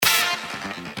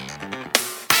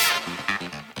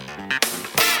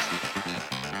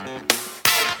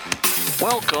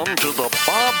Welcome to the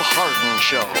Bob Harden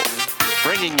Show,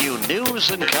 bringing you news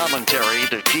and commentary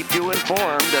to keep you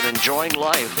informed and enjoying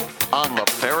life on the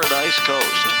Paradise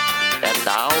Coast. And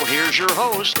now, here's your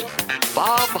host,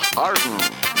 Bob Harden.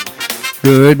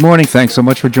 Good morning. Thanks so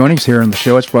much for joining us here on the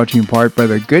show. It's brought to you in part by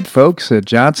the good folks at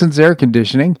Johnson's Air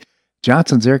Conditioning.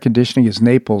 Johnson's Air Conditioning is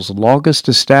Naples' longest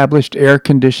established air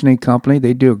conditioning company.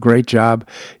 They do a great job.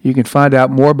 You can find out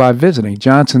more by visiting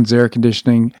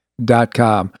johnsonsairconditioning.com.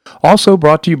 Also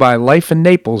brought to you by Life in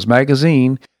Naples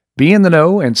magazine. Be in the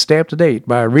know and stay up to date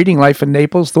by reading Life in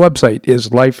Naples. The website is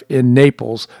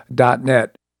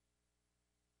lifeinnaples.net.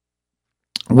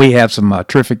 We have some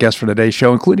terrific guests for today's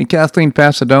show, including Kathleen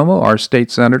Passidomo, our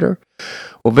state senator.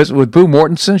 We'll visit with Boo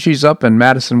Mortensen. She's up in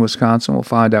Madison, Wisconsin. We'll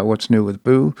find out what's new with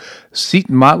Boo.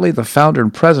 Seton Motley, the founder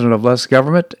and president of Less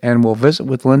Government. And we'll visit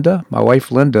with Linda, my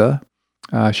wife Linda.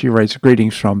 She writes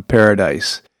greetings from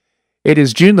Paradise. It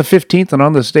is June the 15th, and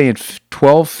on this day in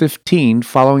 1215,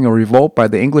 following a revolt by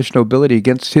the English nobility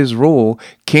against his rule,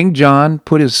 King John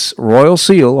put his royal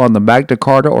seal on the Magna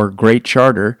Carta, or Great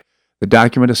Charter. The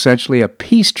document, essentially a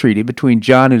peace treaty between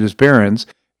John and his barons,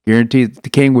 guaranteed that the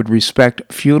king would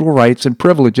respect feudal rights and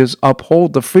privileges,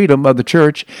 uphold the freedom of the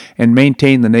church, and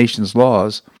maintain the nation's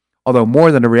laws. Although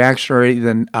more than a reactionary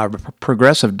than a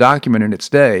progressive document in its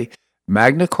day,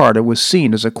 Magna Carta was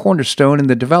seen as a cornerstone in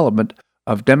the development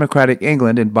of democratic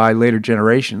England and by later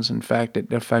generations. In fact,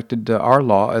 it affected our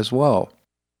law as well.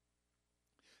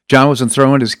 John was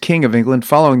enthroned as King of England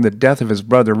following the death of his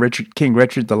brother King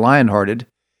Richard the Lionhearted.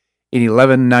 In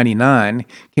 1199,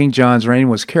 King John's reign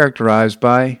was characterized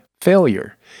by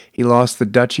failure. He lost the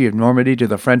Duchy of Normandy to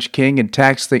the French king and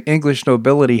taxed the English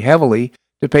nobility heavily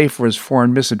to pay for his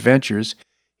foreign misadventures.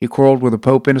 He quarreled with the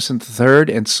Pope Innocent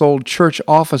III and sold church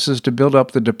offices to build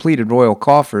up the depleted royal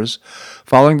coffers.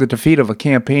 Following the defeat of a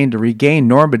campaign to regain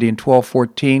Normandy in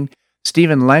 1214,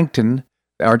 Stephen Langton,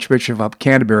 the Archbishop of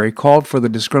Canterbury, called for the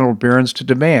disgruntled barons to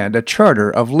demand a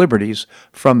charter of liberties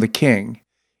from the king.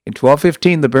 In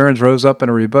 1215, the barons rose up in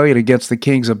a rebellion against the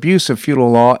king's abuse of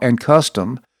feudal law and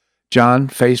custom. John,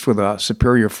 faced with a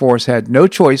superior force, had no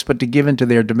choice but to give in to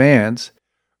their demands.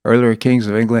 Earlier kings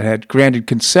of England had granted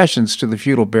concessions to the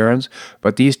feudal barons,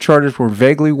 but these charters were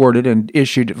vaguely worded and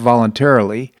issued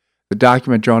voluntarily. The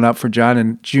document drawn up for John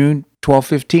in June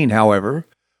 1215, however,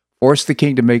 forced the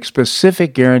king to make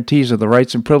specific guarantees of the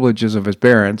rights and privileges of his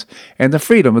barons and the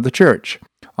freedom of the church.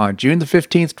 On June the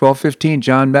 15th, 1215,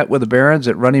 John met with the barons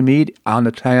at Runnymede on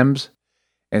the Thames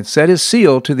and set his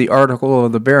seal to the Article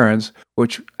of the Barons,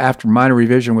 which, after minor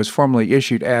revision, was formally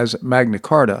issued as Magna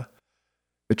Carta.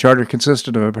 The charter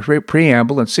consisted of a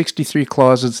preamble and 63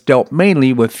 clauses dealt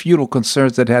mainly with feudal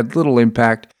concerns that had little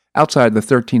impact outside the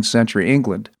 13th century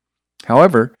England.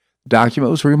 However, the document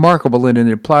was remarkable in it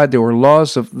implied there were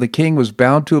laws of the king was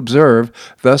bound to observe,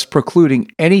 thus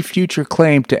precluding any future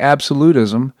claim to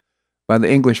absolutism by the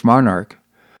English monarch.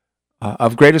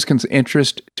 Of greatest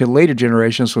interest to later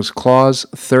generations was Clause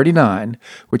 39,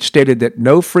 which stated that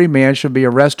no free man should be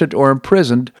arrested or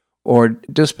imprisoned or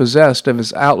dispossessed of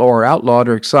his outlaw or outlawed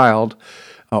or exiled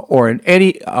or in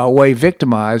any way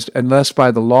victimized unless by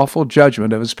the lawful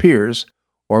judgment of his peers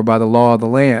or by the law of the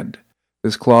land.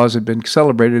 This clause had been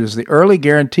celebrated as the early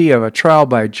guarantee of a trial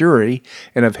by jury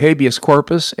and of habeas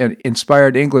corpus and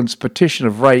inspired England's Petition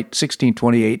of Right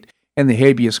 1628 and the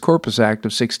Habeas Corpus Act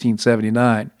of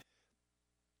 1679.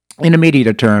 In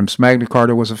immediate terms, Magna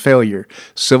Carta was a failure.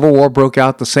 Civil war broke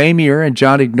out the same year, and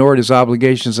John ignored his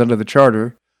obligations under the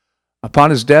charter.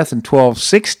 Upon his death in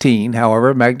 1216,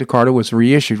 however, Magna Carta was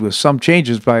reissued with some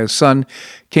changes by his son,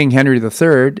 King Henry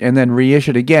III, and then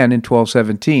reissued again in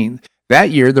 1217. That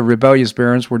year, the rebellious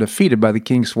barons were defeated by the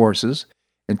king's forces.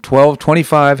 In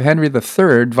 1225, Henry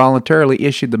III voluntarily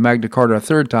issued the Magna Carta a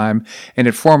third time, and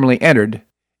it formally entered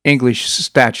English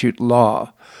statute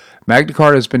law. Magna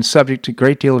Carta has been subject to a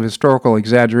great deal of historical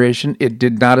exaggeration. It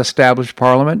did not establish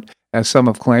Parliament, as some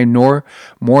have claimed, nor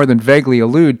more than vaguely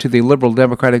allude to the liberal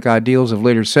democratic ideals of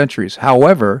later centuries.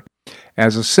 However,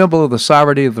 as a symbol of the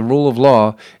sovereignty of the rule of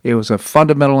law, it was of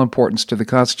fundamental importance to the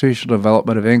constitutional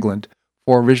development of England.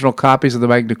 4 original copies of the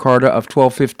Magna Carta of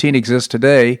 1215 exist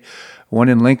today, one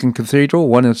in Lincoln Cathedral,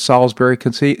 one in Salisbury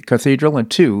Cathedral, and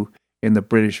 2 in the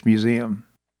British Museum.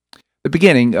 The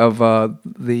beginning of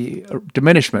the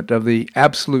diminishment of the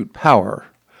absolute power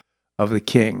of the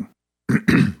king.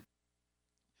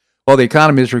 While the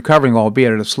economy is recovering,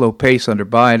 albeit at a slow pace under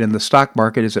Biden, and the stock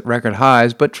market is at record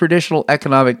highs, but traditional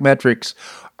economic metrics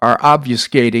are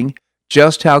obfuscating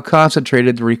just how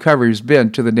concentrated the recovery has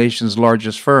been to the nation's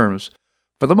largest firms.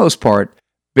 For the most part,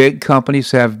 Big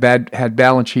companies have had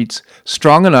balance sheets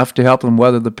strong enough to help them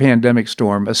weather the pandemic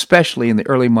storm, especially in the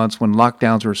early months when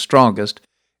lockdowns were strongest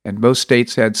and most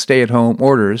states had stay-at-home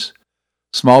orders.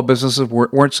 Small businesses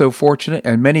weren't so fortunate,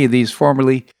 and many of these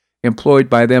formerly employed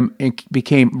by them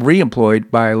became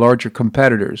reemployed by larger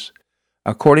competitors.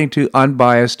 According to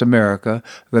Unbiased America,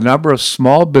 the number of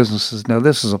small businesses, now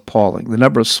this is appalling, the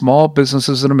number of small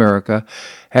businesses in America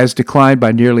has declined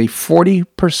by nearly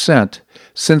 40%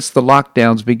 since the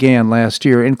lockdowns began last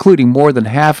year, including more than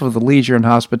half of the leisure and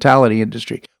hospitality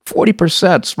industry.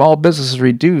 40% small businesses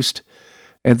reduced,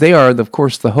 and they are, of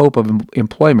course, the hope of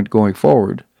employment going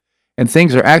forward. And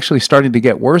things are actually starting to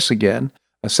get worse again.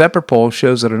 A separate poll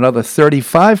shows that another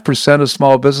 35% of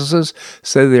small businesses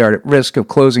say they are at risk of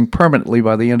closing permanently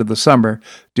by the end of the summer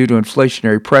due to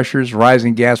inflationary pressures,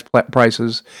 rising gas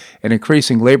prices, and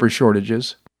increasing labor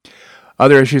shortages.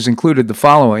 Other issues included the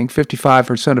following.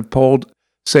 55% of polled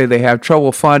say they have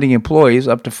trouble finding employees,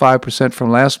 up to 5% from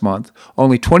last month.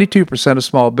 Only 22% of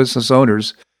small business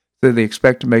owners say they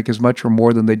expect to make as much or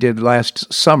more than they did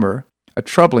last summer, a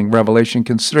troubling revelation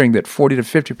considering that 40 to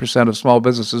 50% of small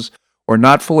businesses were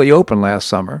not fully open last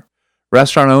summer.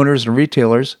 Restaurant owners and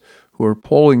retailers who were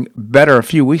polling better a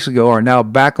few weeks ago are now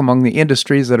back among the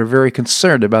industries that are very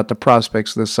concerned about the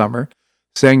prospects this summer,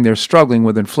 saying they're struggling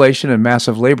with inflation and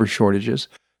massive labor shortages.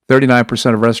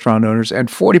 39% of restaurant owners and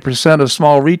 40% of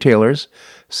small retailers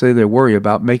say they worry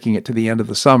about making it to the end of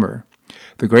the summer.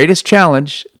 The greatest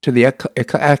challenge to the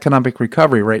economic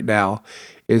recovery right now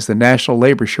is the national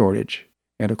labor shortage.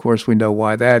 And of course, we know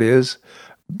why that is.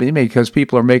 Because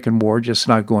people are making more, just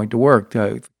not going to work.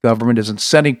 The government is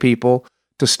incenting people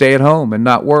to stay at home and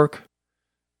not work.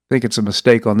 I think it's a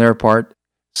mistake on their part.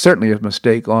 Certainly a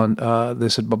mistake on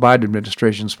this Biden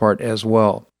administration's part as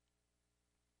well.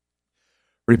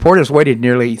 Reporters waited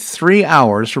nearly 3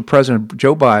 hours for President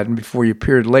Joe Biden before he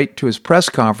appeared late to his press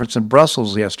conference in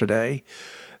Brussels yesterday.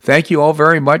 "Thank you all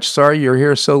very much. Sorry you're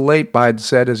here so late," Biden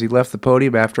said as he left the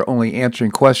podium after only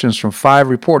answering questions from 5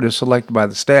 reporters selected by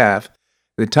the staff.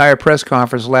 The entire press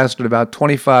conference lasted about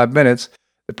 25 minutes.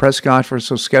 The press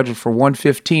conference was scheduled for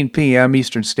 1:15 p.m.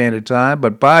 Eastern Standard Time,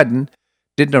 but Biden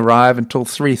didn't arrive until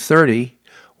 3:30.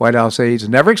 White House aides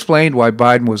never explained why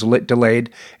Biden was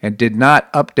delayed and did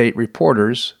not update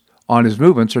reporters on his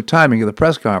movements or timing of the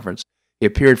press conference. He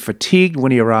appeared fatigued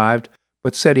when he arrived,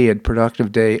 but said he had a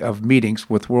productive day of meetings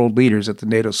with world leaders at the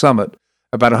NATO summit.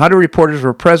 About 100 reporters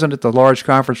were present at the large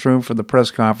conference room for the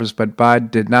press conference, but Biden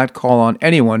did not call on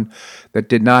anyone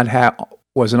that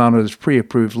wasn't on his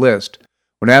pre-approved list.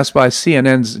 When asked by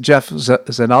CNN's Jeff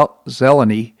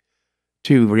Zeleny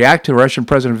to react to Russian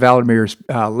President Vladimir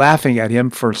laughing at him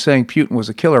for saying Putin was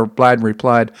a killer, Biden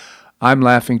replied, "I'm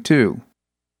laughing too."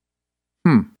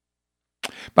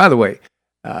 By the way,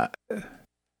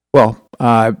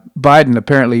 Biden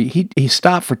apparently, he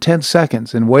stopped for 10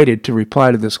 seconds and waited to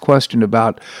reply to this question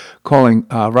about calling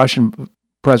Russian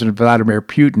President Vladimir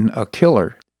Putin a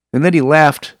killer. And then he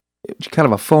laughed, kind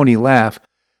of a phony laugh.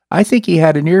 I think he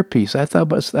had an earpiece. I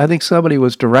think somebody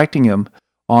was directing him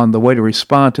on the way to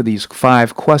respond to these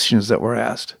 5 questions that were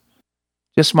asked.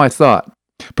 Just my thought.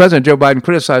 President Joe Biden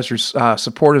criticized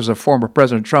supporters of former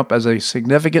President Trump as a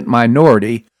significant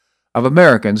minority of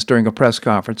Americans during a press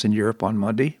conference in Europe on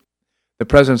Monday. The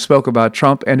president spoke about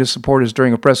Trump and his supporters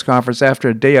during a press conference after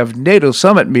a day of NATO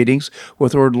summit meetings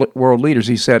with world leaders.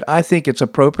 He said, "I think it's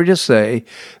appropriate to say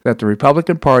that the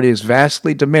Republican Party is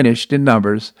vastly diminished in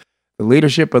numbers. The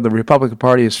leadership of the Republican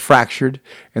Party is fractured,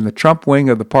 and the Trump wing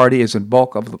of the party is the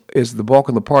bulk of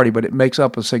the party, but it makes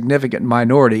up a significant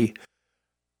minority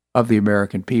of the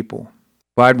American people."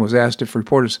 Biden was asked if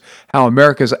reporters how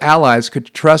America's allies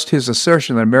could trust his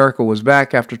assertion that America was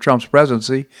back after Trump's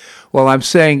presidency. "Well, I'm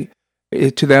saying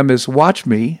it to them is watch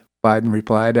me," Biden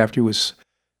replied after he was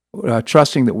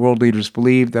trusting that world leaders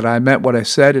believe that I meant what I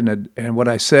said and what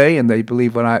I say, and they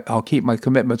believe I'll keep my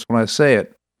commitments when I say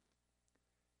it.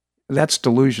 That's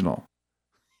delusional.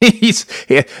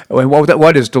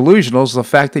 What is delusional is the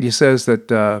fact that he says that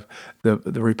the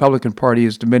Republican Party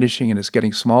is diminishing and is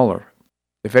getting smaller.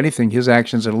 If anything, his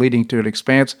actions are leading to an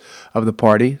expanse of the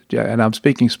party, and I'm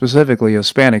speaking specifically of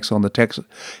Hispanics on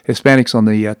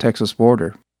the Texas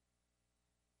border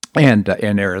and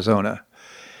in Arizona.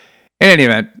 In any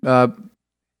event,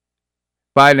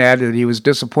 Biden added that he was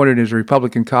disappointed in his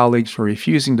Republican colleagues for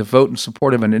refusing to vote in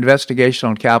support of an investigation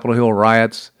on Capitol Hill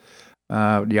riots,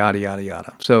 yada, yada,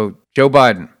 yada. So, Joe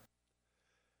Biden.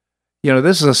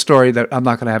 This is a story that I'm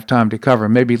not going to have time to cover.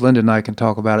 Maybe Linda and I can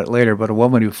talk about it later, but a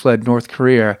woman who fled North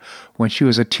Korea when she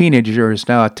was a teenager is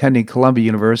now attending Columbia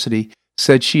University,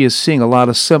 said she is seeing a lot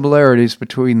of similarities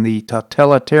between the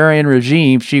totalitarian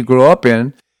regime she grew up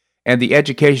in and the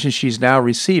education she's now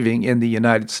receiving in the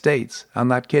United States. I'm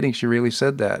not kidding. She really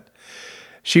said that.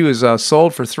 She was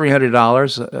sold for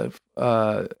 $300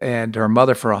 and her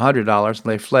mother for $100,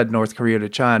 and they fled North Korea to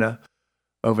China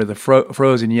over the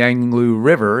frozen Yangtze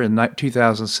River in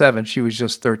 2007. She was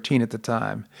just 13 at the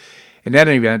time. In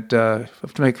any event,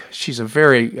 she's a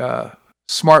very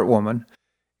smart woman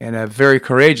and a very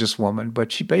courageous woman,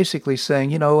 but she basically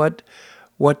saying, you know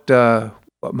what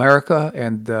America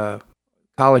and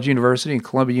College University and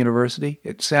Columbia University,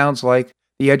 it sounds like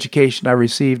the education I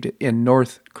received in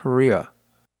North Korea.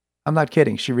 I'm not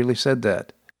kidding. She really said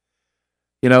that.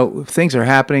 You know, things are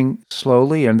happening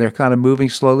slowly and they're kind of moving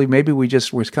slowly. Maybe we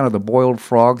just was kind of the boiled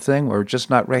frog thing. We're just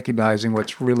not recognizing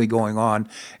what's really going on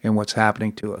and what's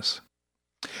happening to us.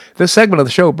 This segment of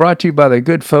the show brought to you by the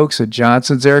good folks at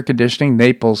Johnson's Air Conditioning,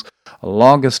 Naples'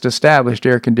 longest established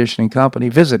air conditioning company.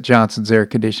 Visit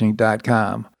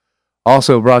johnsonsairconditioning.com.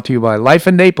 Also brought to you by Life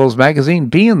in Naples magazine.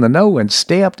 Be in the know and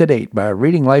stay up to date by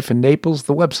reading Life in Naples.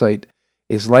 The website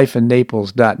is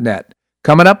lifeinnaples.net.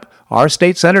 Coming up, our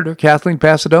state senator, Kathleen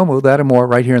Passidomo, that and more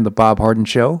right here in The Bob Harden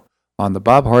Show on the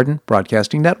Bob Harden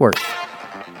Broadcasting Network.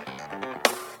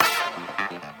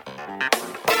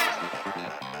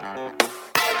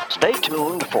 Stay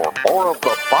tuned for more of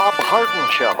The Bob Harden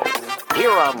Show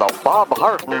here on the Bob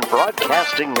Harden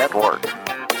Broadcasting Network.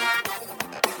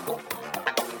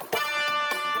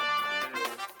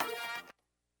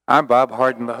 I'm Bob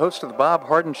Harden, the host of The Bob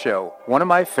Harden Show. One of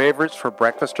my favorites for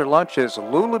breakfast or lunch is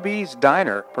Lulabee's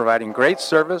Diner, providing great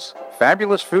service,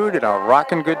 fabulous food, and a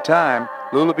rockin' good time.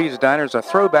 Lulabee's Diner is a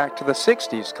throwback to the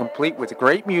 60s, complete with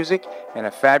great music and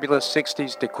a fabulous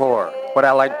 60s decor. What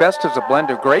I like best is a blend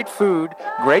of great food,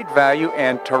 great value,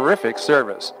 and terrific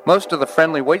service. Most of the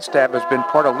friendly waitstaff has been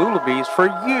part of Lulabee's for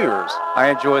years. I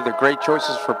enjoy the great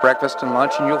choices for breakfast and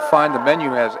lunch, and you'll find the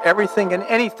menu has everything and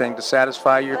anything to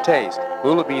satisfy your taste.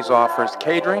 Lulabee's offers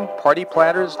catering, party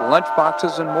platters, lunch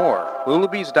boxes, and more.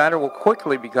 Lulabee's Diner will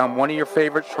quickly become one of your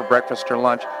favorites for breakfast or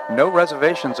lunch. No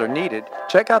reservations are needed.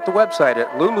 Check out the website at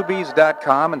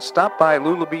lulabees.com and stop by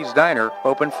Lulabee's Diner,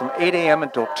 open from 8 a.m.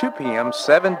 until 2 p.m.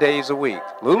 7 days a week.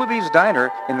 Lulabee's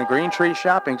Diner in the Green Tree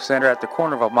Shopping Center at the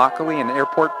corner of Immokalee and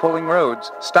Airport Pulling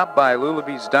Roads. Stop by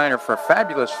Lulabee's Diner for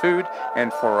fabulous food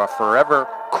and for a forever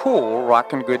cool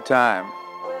rockin' good time.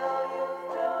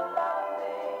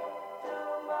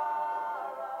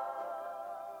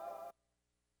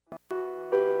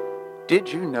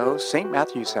 Did you know St.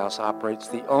 Matthew's House operates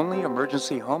the only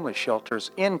emergency homeless shelters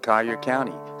in Collier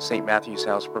County? St. Matthew's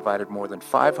House provided more than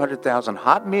 500,000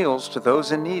 hot meals to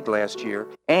those in need last year,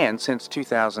 and since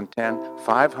 2010,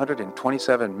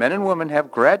 527 men and women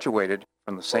have graduated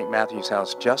from the St. Matthew's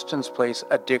House Justin's Place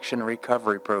Addiction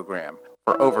Recovery Program.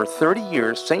 For over 30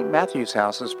 years, St. Matthew's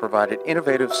House has provided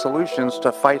innovative solutions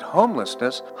to fight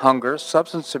homelessness, hunger,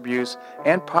 substance abuse,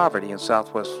 and poverty in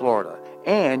Southwest Florida.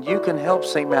 And you can help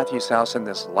St. Matthew's House in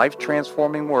this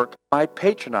life-transforming work by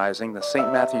patronizing the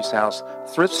St. Matthew's House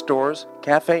thrift stores,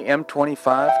 Cafe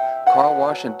M25, car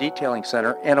wash and detailing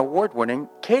center, and award-winning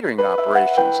catering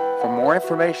operations. For more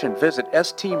information, visit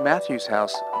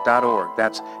stmatthewshouse.org.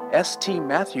 That's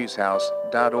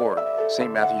stmatthewshouse.org.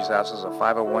 St. Matthew's House is a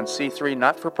 501c3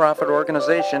 not-for-profit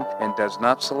organization and does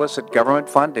not solicit government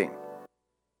funding.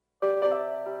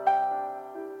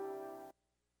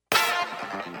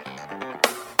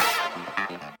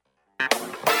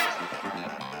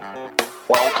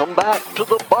 Welcome back to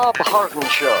the Bob Harden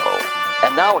Show.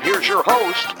 And now here's your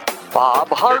host, Bob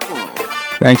Harden.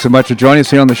 Thanks so much for joining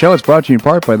us here on the show. It's brought to you in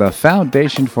part by the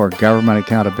Foundation for Government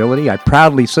Accountability. I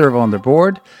proudly serve on the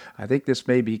board. I think this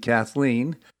may be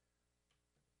Kathleen.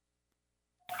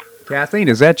 Kathleen,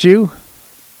 is that you?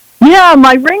 Yeah,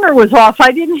 my ringer was off.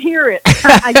 I didn't hear it.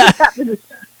 I just happened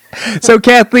to... So,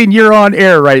 Kathleen, you're on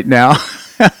air right now.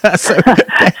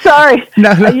 Sorry.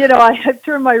 No. I had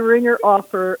turned my ringer off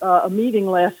for a meeting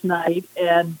last night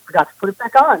and forgot to put it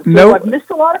back on. So no, I've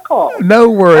missed a lot of calls. No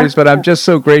worries, but I'm just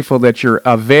so grateful that you're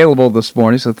available this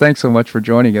morning, so thanks so much for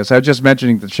joining us. I was just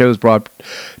mentioning the show is brought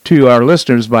to our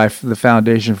listeners by the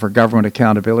Foundation for Government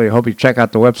Accountability. I hope you check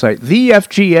out the website,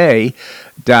 thefga.org.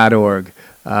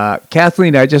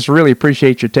 Kathleen, I just really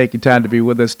appreciate you taking time to be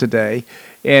with us today.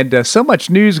 And so much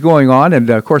news going on, and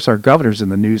of course our governor's in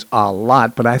the news a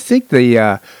lot, but I think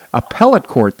the appellate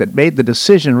court that made the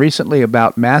decision recently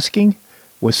about masking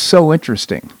was so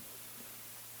interesting.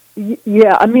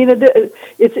 Yeah, I mean,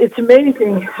 it's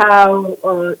amazing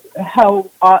how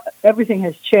everything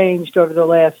has changed over the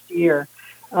last year.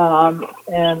 And,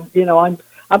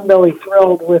 I'm really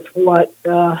thrilled with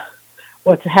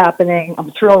what's happening. I'm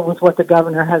thrilled with what the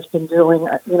governor has been doing.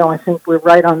 I think we're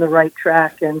right on the right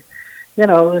track, and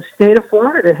the state of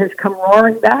Florida has come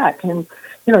roaring back, and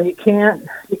you can't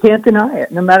deny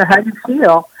it. No matter how you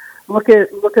feel, look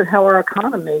at how our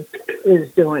economy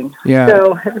is doing. Yeah.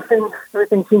 So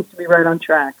everything seems to be right on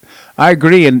track. I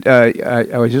agree, and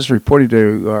I was just reporting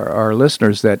to our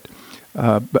listeners that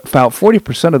about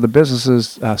 40% of the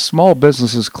businesses, small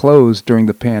businesses, closed during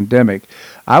the pandemic.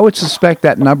 I would suspect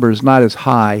that number is not as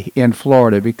high in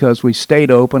Florida because we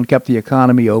stayed open, kept the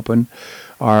economy open.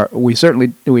 We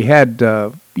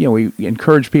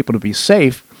encouraged people to be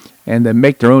safe and then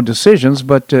make their own decisions,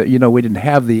 but we didn't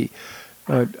have the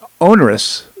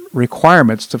onerous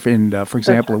requirements for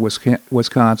example,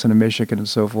 Wisconsin and Michigan and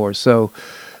so forth. So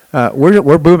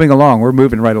we're moving along. We're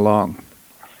moving right along.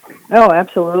 Oh,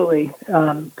 absolutely.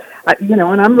 And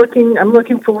I'm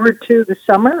looking forward to the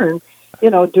summer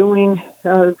and doing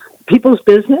people's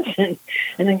business and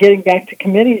then getting back to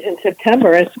committees in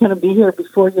September. It's going to be here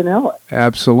before you know it.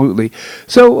 Absolutely.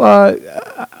 So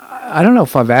I don't know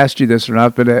if I've asked you this or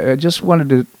not, but I just wanted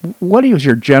to. What is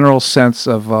your general sense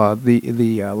of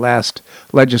the last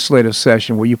legislative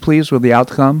session? Were you pleased with the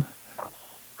outcome?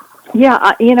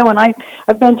 Yeah, and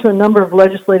I've been to a number of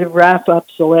legislative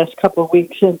wrap-ups the last couple of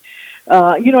weeks, and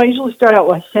I usually start out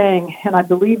by saying, and I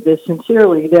believe this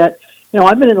sincerely, that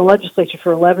I've been in the legislature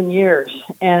for 11 years,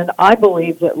 and I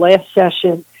believe that last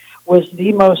session was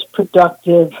the most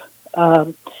productive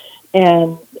of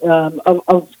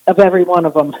every one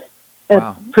of them.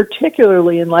 Wow. And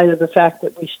particularly in light of the fact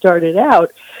that we started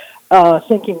out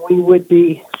thinking we would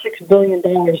be $6 billion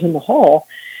in the hole,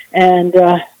 and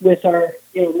with our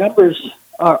numbers,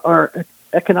 our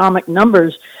economic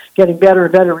numbers getting better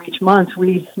and better each month,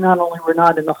 we not only were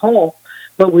not in the hole,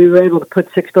 but we were able to put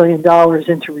 $6 billion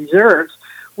into reserves,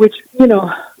 which,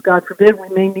 God forbid, we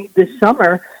may need this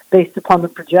summer based upon the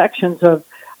projections of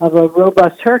a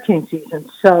robust hurricane season.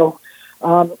 So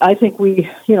I think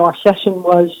our session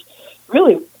was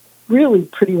really, really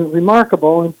pretty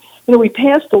remarkable. And, we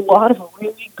passed a lot of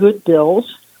really good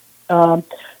bills, some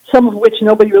of which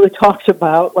nobody really talks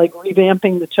about, like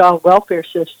revamping the child welfare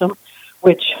system,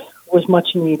 which was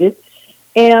much needed.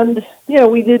 And,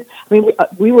 we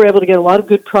were able to get a lot of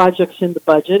good projects in the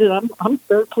budget, and I'm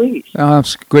very pleased. Oh,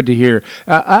 that's good to hear.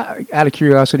 Out of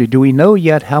curiosity, do we know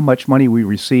yet how much money we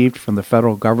received from the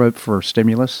federal government for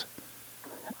stimulus?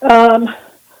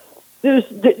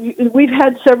 We've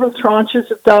had several tranches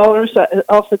of dollars.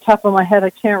 Off the top of my head,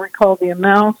 I can't recall the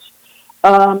amounts.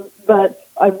 But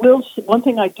one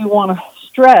thing I do want to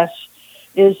stress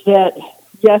is that,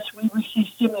 yes, we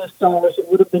received stimulus dollars. It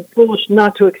would have been foolish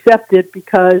not to accept it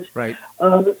because Right.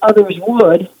 Others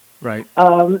would. Right.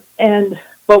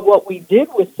 But what we did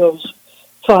with those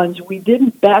funds, we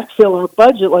didn't backfill our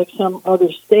budget like some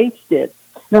other states did.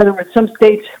 In other words, some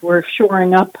states were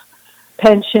shoring up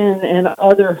pension and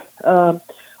other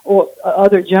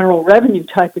general revenue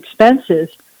type expenses,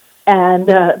 and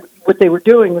what they were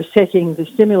doing was taking the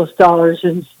stimulus dollars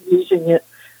and using it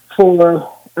for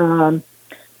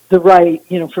the right,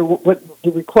 for what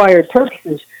the required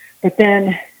purposes. But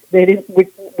then they didn't.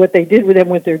 What they did with them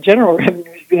with their general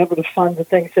revenues, be able to fund the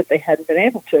things that they hadn't been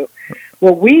able to.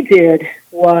 What we did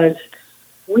was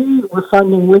we were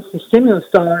funding with the stimulus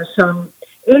dollars some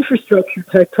infrastructure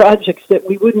type projects that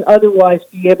we wouldn't otherwise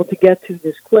be able to get to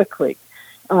this quickly.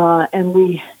 And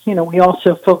we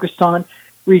also focused on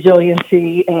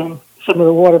resiliency and some of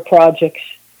the water projects,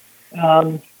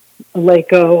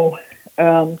 LACO,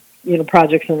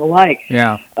 projects and the like.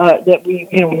 Yeah. That we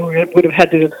would have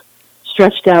had to have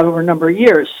stretched out over a number of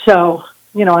years. So,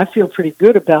 I feel pretty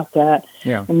good about that.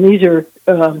 Yeah. And these are,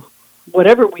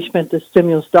 whatever we spent the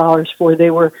stimulus dollars for, they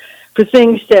were for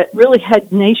things that really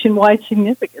had nationwide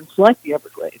significance, like the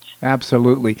Everglades.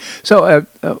 Absolutely. So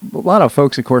a lot of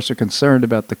folks, of course, are concerned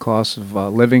about the cost of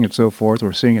living and so forth.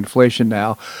 We're seeing inflation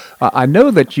now. I know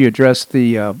that you addressed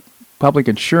the public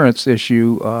insurance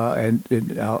issue and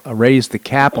raised the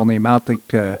cap on the amount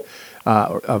that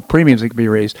of premiums that can be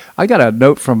raised. I got a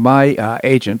note from my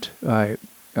agent,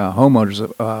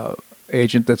 homeowners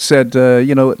agent, that said,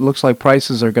 it looks like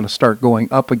prices are going to start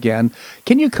going up again.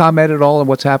 Can you comment at all on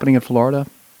what's happening in Florida?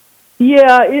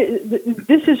 Yeah,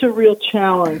 this is a real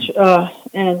challenge,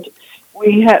 and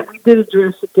we did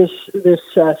address it this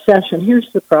session. Here's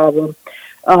the problem: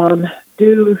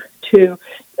 due to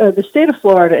the state of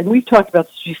Florida, and we've talked about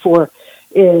this before,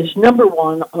 is number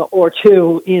one or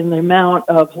two in the amount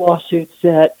of lawsuits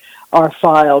that are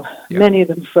filed. Yep. Many of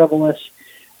them frivolous.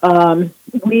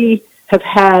 We have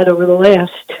had over the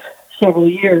last several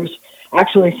years,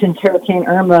 actually since Hurricane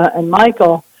Irma and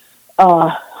Michael,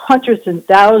 hundreds and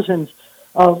thousands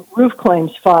of roof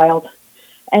claims filed,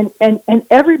 and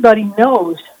everybody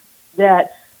knows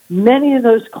that Many of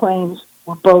those claims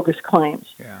were bogus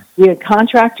claims. Yeah. We had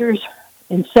contractors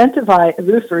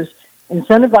roofers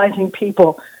incentivizing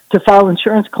people to file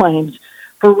insurance claims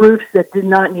for roofs that did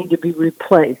not need to be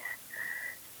replaced.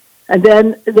 And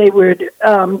then they would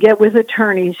get with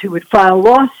attorneys who would file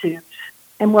lawsuits.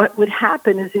 And what would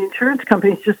happen is the insurance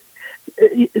companies just,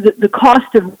 the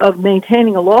cost of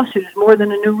maintaining a lawsuit is more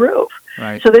than a new roof.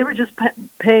 Right. So they were just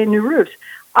paying new roofs.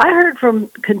 I heard from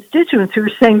constituents who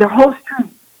were saying their whole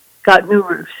street got new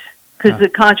roofs because the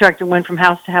contractor went from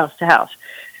house to house to house.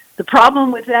 The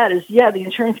problem with that is, the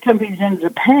insurance companies ended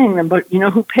up paying them, but you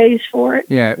know who pays for it?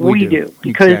 Yeah, we do.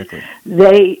 Because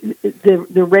exactly.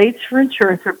 the rates for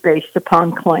insurance are based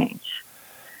upon claims.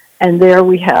 And there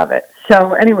we have it.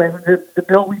 So anyway, the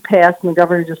bill we passed, and the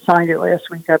governor just signed it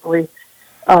last week, I believe,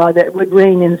 that would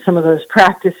rein in some of those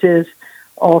practices.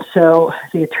 Also,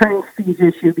 the attorney's fees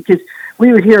issue, because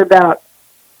we would hear about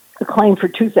a claim for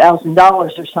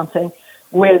 $2,000 or something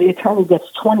where the attorney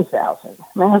gets $20,000.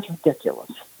 I mean, that's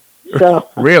ridiculous. So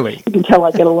really, you can tell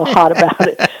I get a little hot about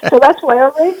it. So that's why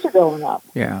our rates are going up.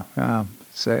 Yeah,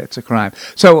 it's a crime.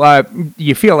 So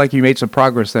you feel like you made some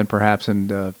progress then, perhaps, in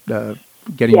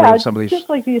getting rid of some of these. Just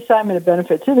like the assignment of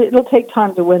benefits, it'll take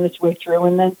time to win its way through,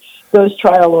 and then those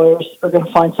trial lawyers are going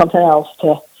to find something else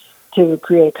to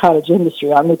create a cottage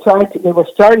industry on. They were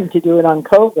starting to do it on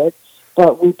COVID,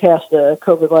 but we passed a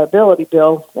COVID liability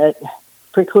bill that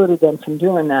precluded them from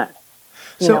doing that.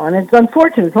 And it's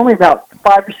unfortunate. It's only about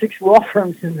 5 or 6 law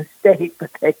firms in the state,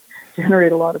 but they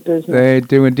generate a lot of business. They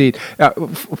do indeed.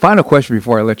 Final question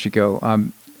before I let you go.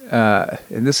 And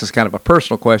this is kind of a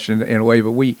personal question in a way,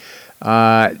 but we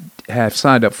have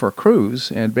signed up for a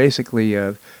cruise, and basically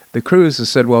the cruise has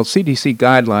said, well, CDC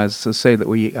guidelines to say that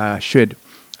we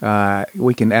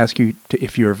we can ask you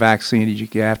if you're vaccinated, you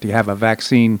have to have a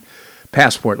vaccine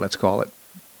passport, let's call it.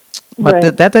 But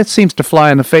right. that seems to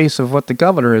fly in the face of what the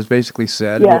governor has basically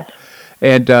said. Yes.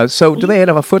 And so do they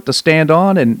have a foot to stand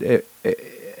on? And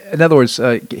in other words,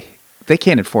 they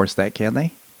can't enforce that, can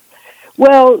they?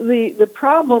 Well, the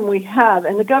problem we have,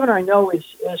 and the governor I know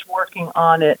is working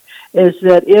on it, is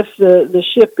that if the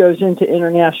ship goes into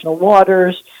international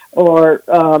waters or,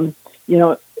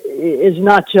 is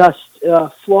not just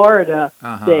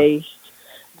Florida-based,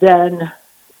 then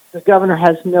the governor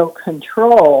has no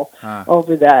control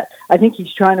over that. I think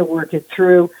he's trying to work it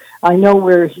through. I know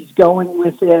where he's going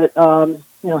with it.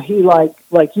 He,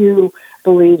 like you,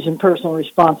 believes in personal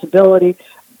responsibility.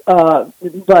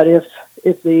 But if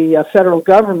the federal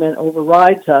government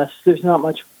overrides us, there's not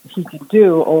much he can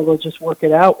do, or we'll just work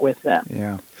it out with them.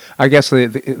 Yeah. I guess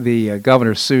the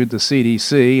governor sued the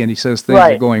CDC, and he says things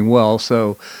right. are going well,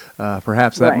 so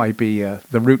perhaps that right. might be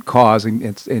the root cause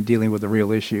in dealing with the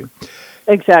real issue.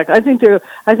 Exactly. I think they're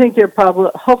probably,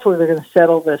 hopefully they're going to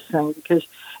settle this thing, because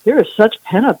there is such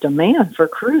pent-up demand for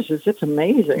cruises. It's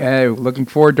amazing. Hey, looking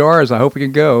forward to ours. I hope we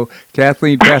can go.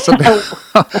 Kathleen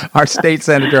Pasadomo, our state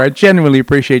senator, I genuinely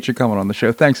appreciate you coming on the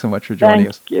show. Thanks so much for joining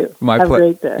us. Thank you. My Have a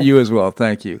great day. You as well.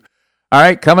 Thank you. All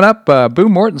right, coming up, Boo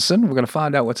Mortensen. We're going to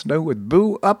find out what's new with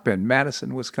Boo up in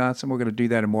Madison, Wisconsin. We're going to do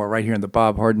that and more right here on The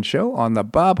Bob Harden Show on the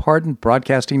Bob Harden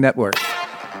Broadcasting Network.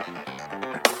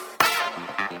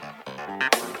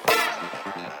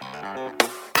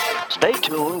 Stay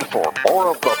tuned for more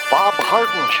of The Bob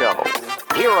Harden Show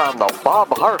here on the Bob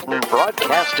Harden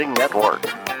Broadcasting Network.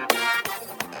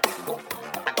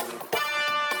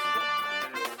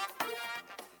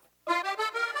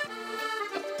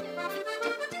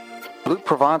 Blue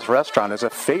Provence Restaurant is a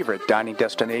favorite dining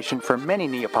destination for many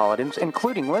Neapolitans,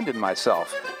 including Linda and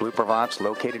myself. Blue Provence,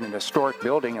 located in a historic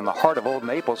building in the heart of Old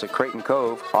Naples at Creighton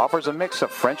Cove, offers a mix of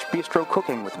French bistro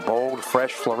cooking with bold,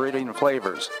 fresh Floridian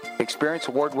flavors. Experience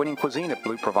award-winning cuisine at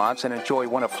Blue Provence and enjoy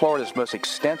one of Florida's most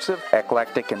extensive,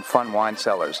 eclectic, and fun wine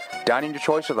cellars. Dining your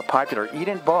choice of the popular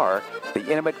Eat-In Bar, the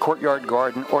intimate Courtyard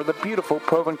Garden, or the beautiful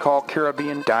Provencal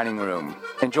Caribbean Dining Room.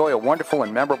 Enjoy a wonderful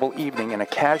and memorable evening in a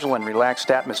casual and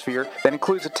relaxed atmosphere that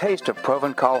includes a taste of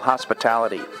Provencal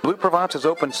hospitality. Blue Provence is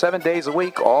open 7 days a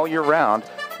week, all year round.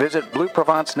 Visit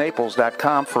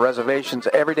BlueProvenceNaples.com for reservations,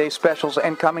 everyday specials,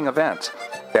 and coming events.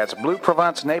 That's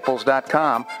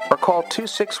BlueProvenceNaples.com or call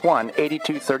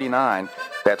 261-8239.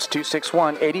 That's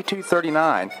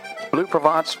 261-8239. Blue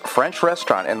Provence French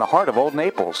Restaurant in the heart of Old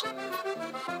Naples.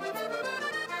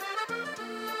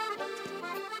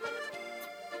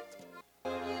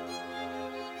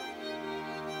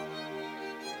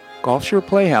 Gulfshire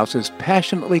Playhouse is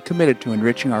passionately committed to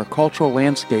enriching our cultural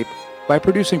landscape by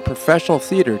producing professional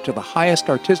theater to the highest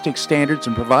artistic standards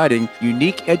and providing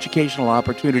unique educational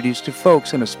opportunities to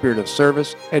folks in a spirit of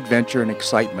service, adventure, and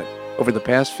excitement. Over the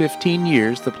past 15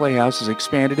 years, the Playhouse has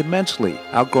expanded immensely,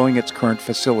 outgrowing its current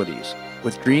facilities.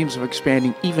 With dreams of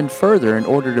expanding even further in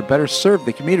order to better serve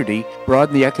the community,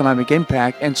 broaden the economic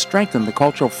impact, and strengthen the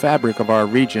cultural fabric of our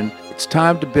region, it's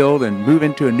time to build and move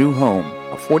into a new home.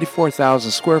 A 44,000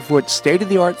 square foot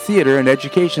state-of-the-art theater and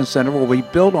education center will be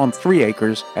built on 3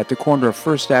 acres at the corner of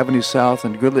First Avenue South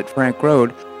and Goodlett Frank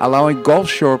Road, allowing Gulf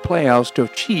Shore Playhouse to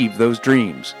achieve those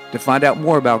dreams. To find out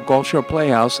more about Gulf Shore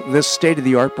Playhouse, this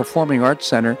state-of-the-art performing arts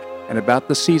center, and about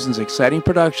the season's exciting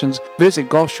productions, visit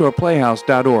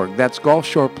GulfShorePlayhouse.org. That's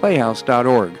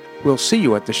GulfShorePlayhouse.org. We'll see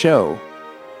you at the show.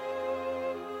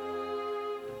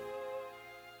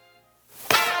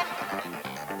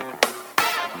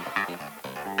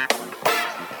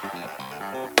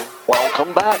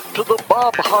 Welcome back to the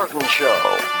Bob Harden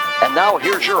Show. And now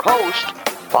here's your host,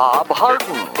 Bob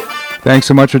Harden. Thanks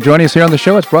so much for joining us here on the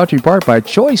show. It's brought to you in part by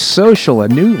Choice Social, a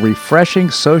new refreshing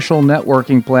social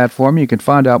networking platform. You can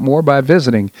find out more by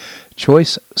visiting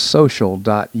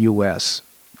choicesocial.us.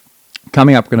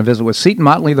 Coming up, we're going to visit with Seton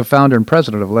Motley, the founder and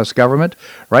president of Less Government.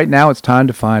 Right now, it's time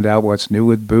to find out what's new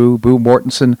with Boo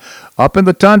Mortensen up in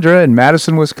the tundra in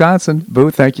Madison, Wisconsin. Boo,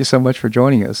 thank you so much for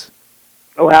joining us.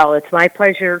 Well, it's my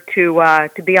pleasure to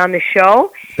be on the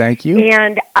show. Thank you.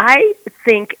 And I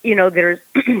think, there's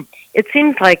it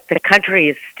seems like the country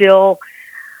is still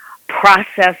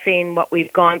processing what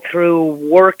we've gone through.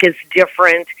 Work is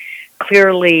different.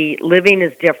 Clearly, living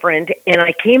is different. And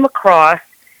I came across,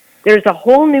 there's a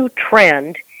whole new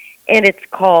trend, and it's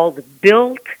called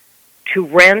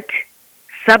built-to-rent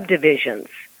subdivisions.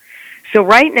 So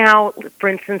right now, for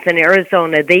instance, in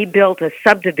Arizona, they built a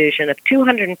subdivision of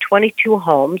 222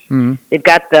 homes. Mm-hmm. They've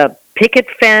got the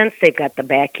picket fence, they've got the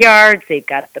backyards, they've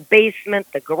got the basement,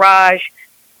 the garage,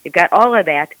 they've got all of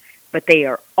that, but they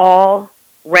are all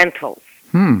rentals.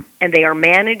 And they are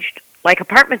managed like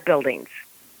apartment buildings.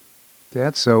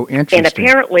 That's so interesting. And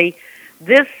apparently,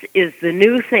 this is the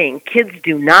new thing. Kids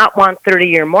do not want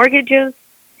 30-year mortgages.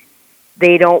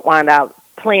 They don't want to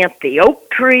plant the oak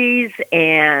trees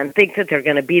and think that they're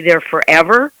going to be there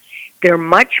forever. They're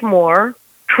much more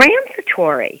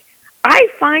transitory. I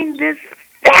find this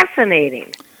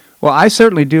fascinating. Well, I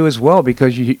certainly do as well,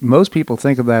 because most people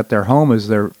think of that their home is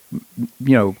their,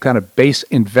 kind of base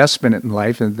investment in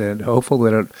life, and then hopeful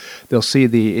that they'll see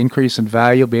the increase in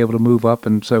value, be able to move up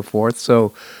and so forth.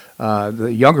 So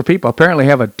the younger people apparently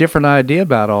have a different idea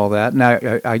about all that. Now,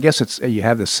 I guess you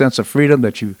have this sense of freedom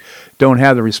that you don't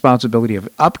have the responsibility of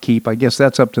upkeep. I guess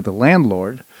that's up to the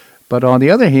landlord. But on the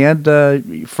other hand,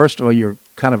 first of all, you're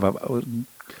kind of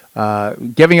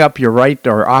giving up your right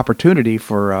or opportunity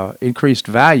for increased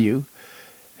value.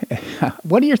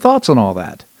 What are your thoughts on all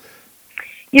that?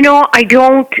 I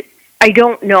don't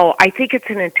know. I think it's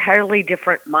an entirely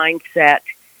different mindset.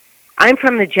 I'm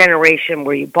from the generation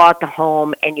where you bought the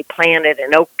home and you planted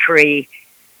an oak tree,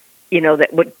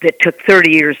 that took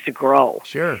 30 years to grow.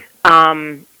 Sure.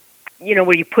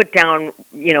 Where you put down,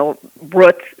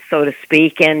 roots, so to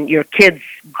speak, and your kids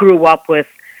grew up with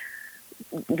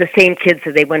the same kids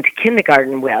that they went to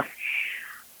kindergarten with.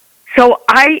 So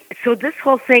this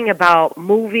whole thing about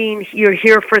moving, you're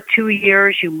here for 2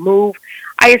 years, you move,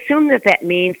 I assume that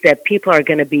means that people are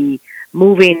going to be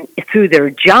moving through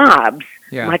their jobs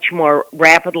much more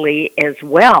rapidly as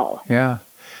well. Yeah,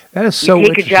 that is so. You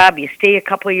take a job, you stay a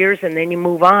couple of years, and then you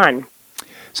move on.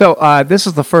 So this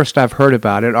is the first I've heard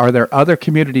about it. Are there other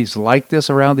communities like this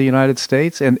around the United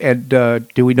States? And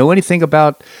do we know anything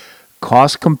about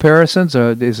cost comparisons?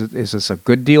 Is this a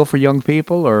good deal for young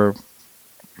people? Or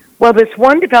well, this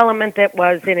one development that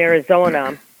was in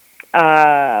Arizona,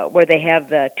 where they have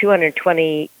the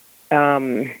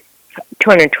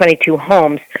 222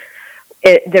 homes.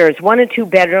 There's 1 and 2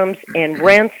 bedrooms, and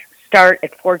rents start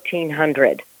at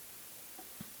 $1,400.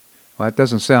 Well, that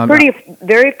doesn't sound very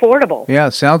affordable. Yeah,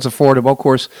 it sounds affordable. Of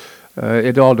course,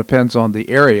 it all depends on the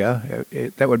area.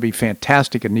 That would be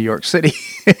fantastic in New York City,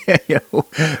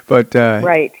 But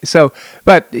right. So,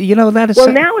 but that is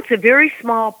now it's a very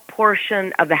small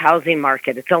portion of the housing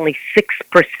market. It's only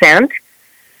 6%,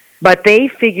 but they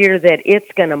figure that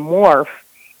it's going to morph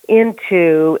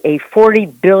into a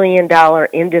 $40 billion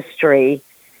industry,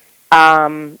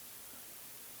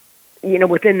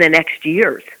 within the next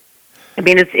years. I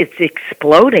mean, it's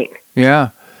exploding.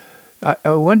 Yeah. I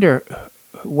wonder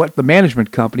what the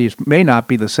management companies may not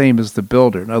be the same as the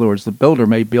builder. In other words, the builder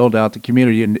may build out the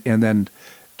community and then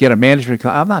get a management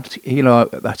company. I'm not,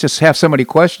 I just have so many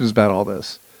questions about all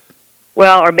this.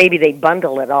 Well, or maybe they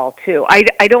bundle it all, too.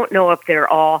 I don't know if they're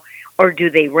all, or do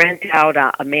they rent out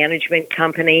a management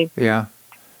company? Yeah.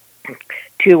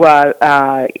 To,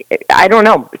 I don't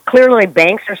know. Clearly,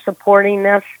 banks are supporting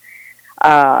this.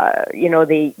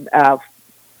 the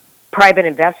private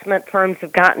investment firms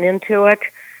have gotten into it.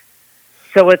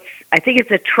 So I think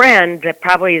it's a trend that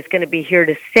probably is going to be here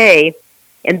to stay.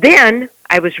 And then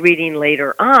I was reading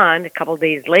later on, a couple of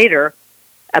days later,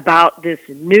 about this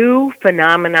new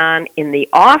phenomenon in the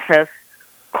office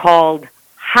called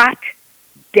hot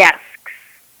desks.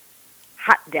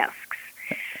 Hot desks.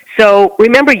 So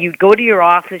remember, you'd go to your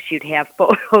office, you'd have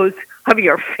photos of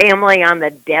your family on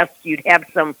the desk, you'd have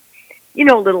some,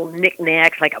 little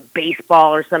knickknacks like a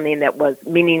baseball or something that was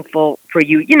meaningful for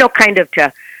you, kind of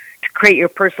to create your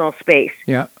personal space.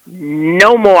 Yeah.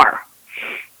 No more.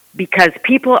 Because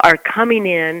people are coming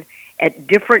in at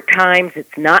different times.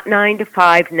 It's not 9 to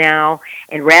 5 now.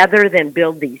 And rather than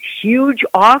build these huge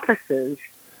offices,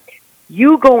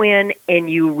 you go in and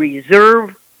you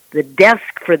reserve the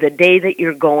desk for the day that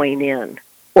you're going in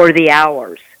or the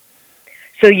hours.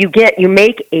 So you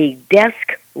make a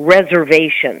desk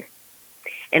reservation.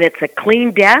 And it's a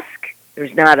clean desk.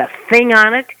 There's not a thing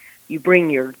on it. You bring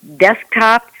your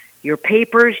desktop, your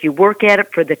papers, you work at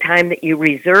it for the time that you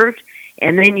reserved,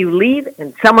 and then you leave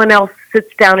and someone else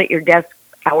sits down at your desk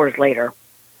hours later.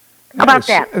 How about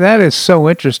that? That is so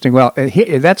interesting. Well,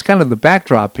 that's kind of the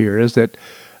backdrop here, is that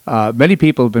many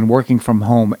people have been working from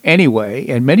home anyway,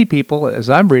 and many people, as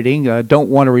I'm reading, don't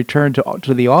want to return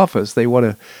to the office. They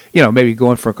want to, maybe go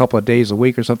in for a couple of days a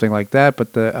week or something like that. But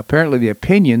apparently the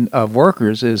opinion of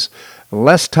workers is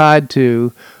less tied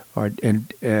to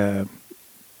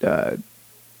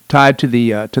tied to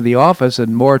the office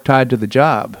and more tied to the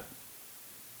job.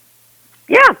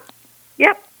 Yeah.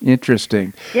 Yep.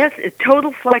 Interesting. Yes, it's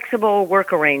total flexible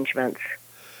work arrangements.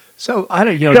 So I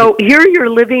don't, So here you're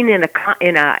living in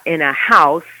a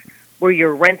house where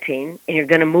you're renting and you're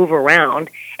going to move around,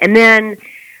 and then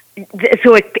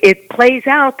so it plays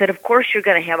out that of course you're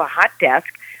going to have a hot desk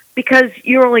because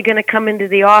you're only going to come into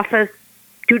the office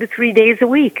 2 to 3 days a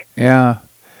week. Yeah,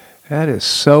 that is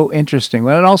so interesting.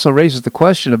 Well, it also raises the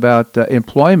question about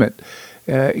employment.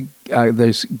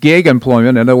 There's gig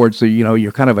employment. In other words,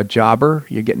 you're kind of a jobber.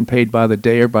 You're getting paid by the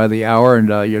day or by the hour, and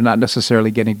you're not necessarily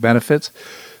getting benefits.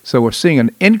 So we're seeing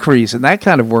an increase in that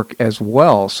kind of work as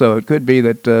well. So it could be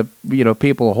that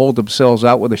people hold themselves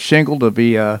out with a shingle to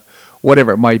be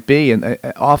whatever it might be, an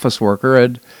office worker,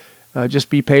 and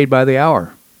just be paid by the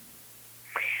hour.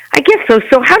 I guess so.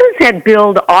 So how does that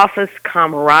build office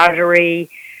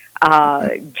camaraderie,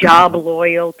 job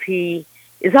loyalty?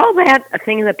 Is all that a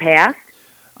thing of the past?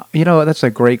 That's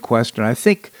a great question. I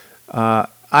think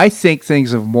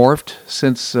things have morphed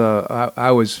since I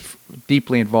was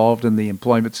deeply involved in the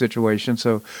employment situation.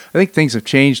 So I think things have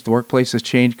changed. The workplace has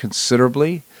changed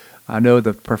considerably. I know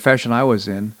the profession I was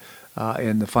in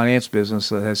the finance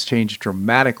business, has changed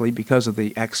dramatically because of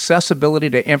the accessibility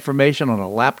to information on a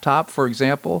laptop, for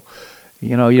example.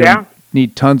 You don't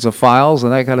need tons of files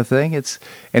and that kind of thing.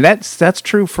 That's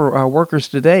true for our workers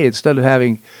today. Instead of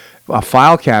having a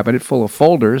file cabinet full of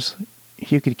folders,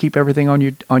 you could keep everything on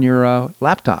your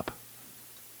laptop.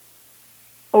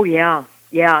 Oh yeah.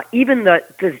 Even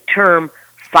the term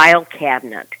file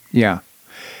cabinet. Yeah.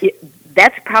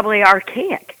 That's probably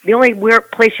archaic. The only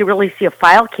place you really see a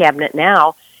file cabinet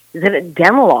now is in a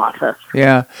dental office.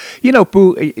 Yeah.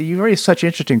 Boo, you raised such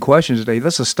interesting questions today.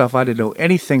 This is stuff I didn't know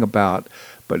anything about.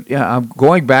 But yeah, I'm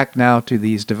going back now to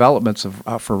these developments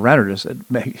for renters.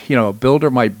 A builder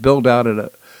might build out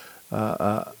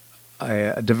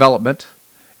a development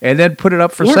and then put it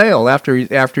up for sale after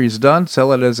he's done,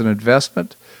 sell it as an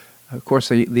investment. Of course,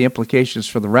 the implications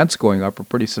for the rents going up are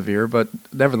pretty severe, but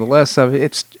nevertheless,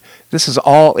 this is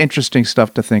all interesting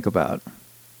stuff to think about.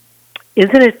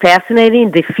 Isn't it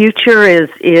fascinating? The future is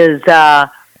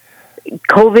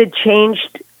COVID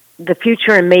changed the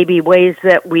future in maybe ways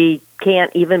that we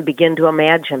can't even begin to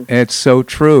imagine. It's so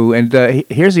true. And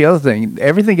here's the other thing.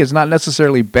 Everything is not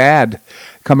necessarily bad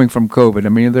coming from COVID. I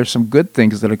mean, there's some good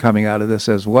things that are coming out of this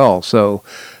as well. So,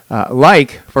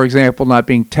 for example, not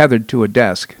being tethered to a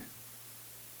desk.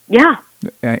 Yeah.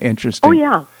 Interesting. Oh,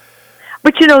 yeah.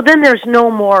 But, then there's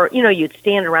no more, you'd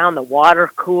stand around the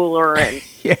water cooler and,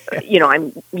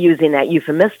 I'm using that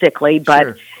euphemistically, but,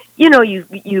 sure.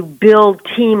 You build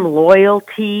team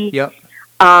loyalty. Yep.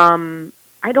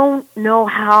 I don't know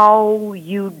how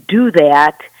you do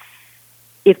that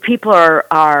if people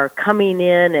are coming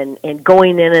in and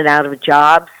going in and out of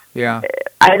jobs. Yeah.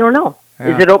 I don't know.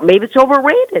 Yeah. Maybe it's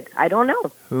overrated. I don't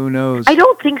know. Who knows? I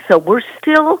don't think so. We're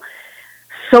still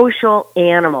social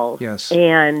animals. Yes.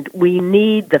 And we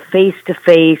need the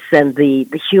face-to-face and the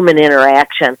human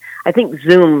interaction. I think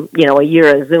Zoom, a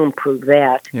year of Zoom proved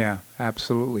that. Yeah,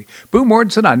 absolutely. Boo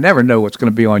Mortensen, I never know what's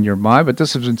going to be on your mind, but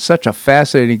this has been such a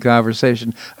fascinating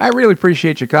conversation. I really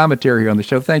appreciate your commentary here on the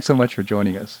show. Thanks so much for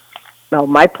joining us. Oh,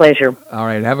 my pleasure. All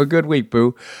right, have a good week,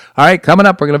 Boo. All right, coming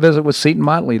up, we're going to visit with Seton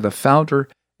Motley, the founder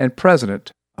and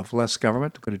president of Less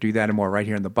Government. We're going to do that and more right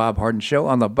here on The Bob Harden Show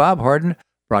on the Bob Harden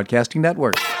Broadcasting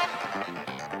Network.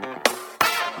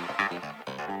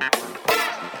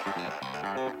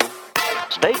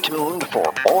 Stay tuned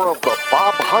for more of The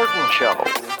Bob Harden Show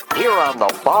here on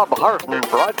the Bob Harden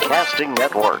Broadcasting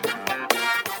Network.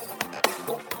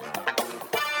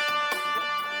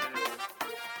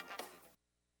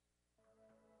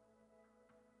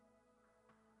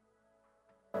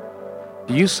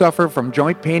 Do you suffer from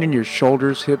joint pain in your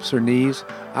shoulders, hips, or knees?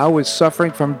 I was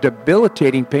suffering from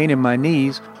debilitating pain in my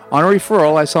knees. On a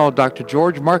referral, I saw Dr.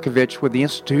 George Markovich with the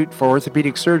Institute for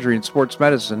Orthopedic Surgery and Sports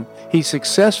Medicine. He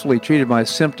successfully treated my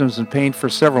symptoms and pain for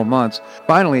several months.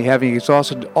 Finally, having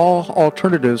exhausted all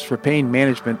alternatives for pain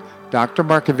management, Dr.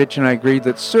 Markovich and I agreed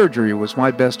that surgery was my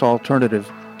best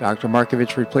alternative. Dr.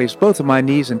 Markovich replaced both of my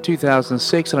knees in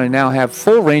 2006, and I now have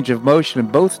full range of motion in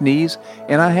both knees,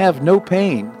 and I have no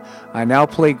pain. I now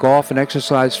play golf and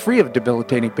exercise free of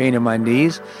debilitating pain in my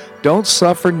knees. Don't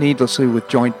suffer needlessly with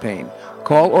joint pain.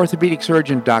 Call orthopedic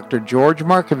surgeon Dr. George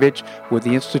Markovich with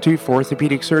the Institute for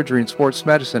Orthopedic Surgery and Sports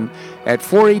Medicine at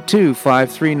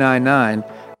 482-5399.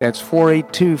 That's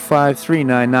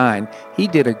 482-5399. He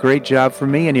did a great job for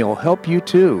me, and he'll help you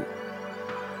too.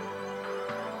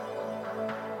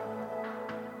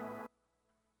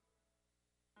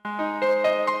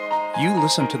 You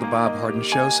listen to The Bob Harden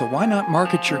Show, so why not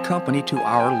market your company to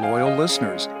our loyal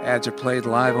listeners? Ads are played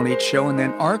live on each show and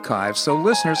then archived so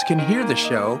listeners can hear the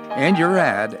show and your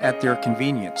ad at their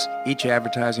convenience. Each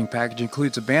advertising package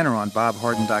includes a banner on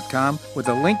bobharden.com with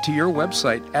a link to your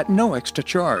website at no extra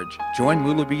charge. Join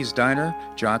Lulabee's Diner,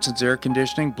 Johnson's Air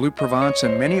Conditioning, Blue Provence,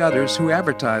 and many others who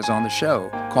advertise on the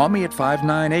show. Call me at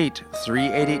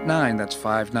 598-3889, that's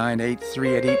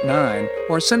 598-3889,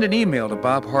 or send an email to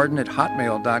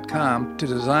bobharden@hotmail.com to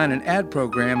design an ad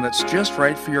program that's just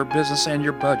right for your business and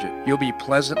your budget. You'll be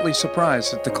pleasantly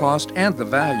surprised at the cost and the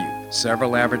value.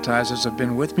 Several advertisers have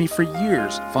been with me for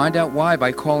years. Find out why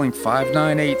by calling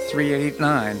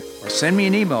 598-3889 or send me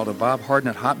an email to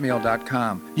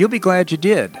bobharden@hotmail.com. You'll be glad you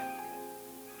did.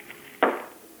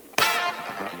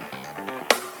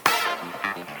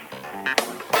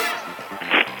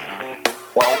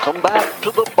 Welcome back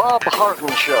to the Bob Harden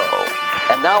Show.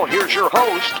 And now here's your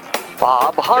host,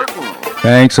 Bob Harden.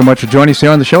 Thanks so much for joining us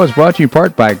here on the show. It's brought to you in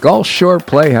part by Gulf Shore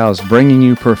Playhouse, bringing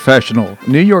you professional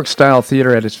New York-style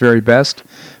theater at its very best.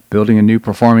 Building a new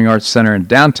performing arts center in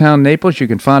downtown Naples. You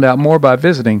can find out more by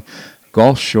visiting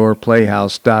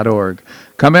gulfshoreplayhouse.org.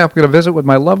 Coming up, we're going to visit with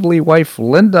my lovely wife,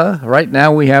 Linda. Right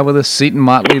now we have with us Seton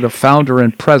Motley, the founder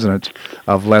and president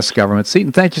of Less Government.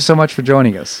 Seton, thank you so much for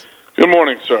joining us. Good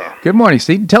morning, sir. Good morning,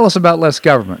 Seton. Tell us about Less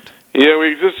Government. Yeah,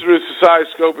 we exist through the size,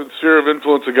 scope, and sphere of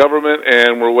influence of government,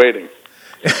 and we're waiting.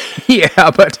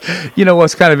 Yeah, but you know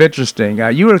what's kind of interesting?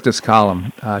 You wrote this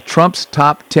column, Trump's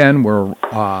top 10 were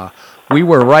we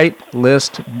were right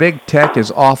list. Big tech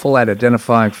is awful at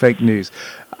identifying fake news.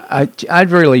 I'm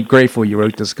really grateful you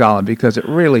wrote this column because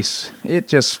it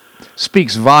just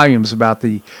speaks volumes about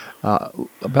the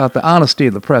honesty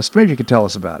of the press. Maybe you could tell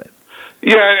us about it.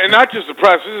 Yeah, and not just the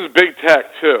press. This is big tech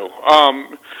too.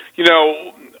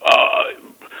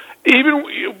 Even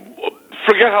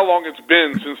forget how long it's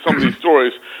been since some of these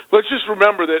stories. Let's just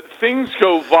remember that things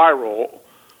go viral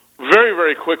very,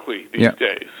 very quickly these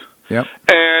days. Yep.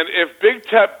 And if big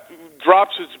tech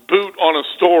drops its boot on a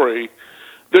story,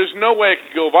 there's no way it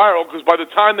could go viral because by the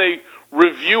time they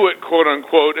review it, quote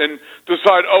unquote, and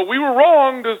decide, oh, we were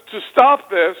wrong to stop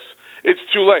this, it's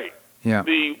too late. Yeah.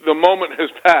 The moment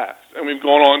has passed, and we've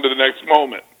gone on to the next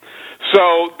moment.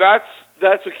 So that's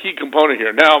a key component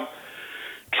here. Now,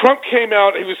 Trump came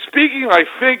out. He was speaking, I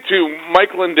think, to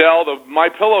Mike Lindell, the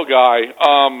MyPillow guy.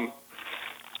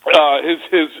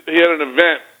 He had an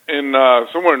event in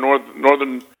somewhere in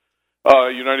northern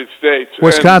United States,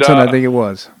 Wisconsin, I think it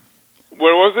was.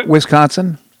 Where was it?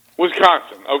 Wisconsin.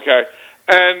 Okay.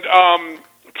 And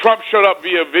Trump showed up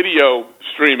via video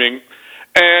streaming,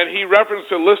 and he referenced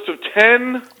a list of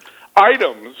 10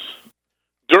 items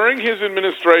during his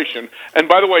administration. And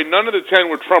by the way, none of the 10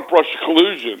 were Trump-Russia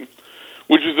collusion,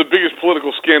 which is the biggest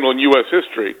political scandal in U.S.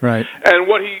 history. Right. And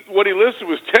what he listed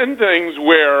was 10 things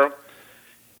where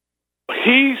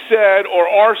he said, or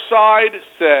our side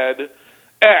said,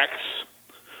 X.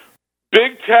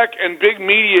 Big tech and big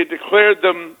media declared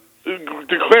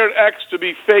X to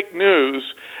be fake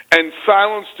news and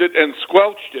silenced it and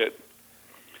squelched it.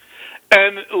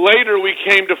 And later we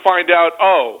came to find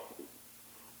out,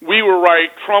 we were right,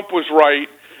 Trump was right,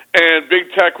 and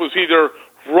big tech was either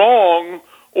wrong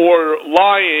or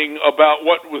lying about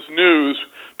what was news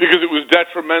because it was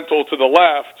detrimental to the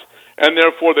left, and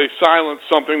therefore they silenced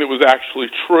something that was actually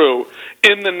true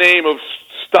in the name of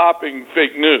stopping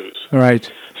fake news. Right.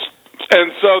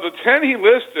 And so the 10 he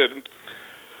listed,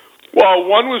 well,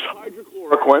 one was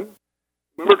hydrochloroquine.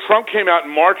 Remember, Trump came out in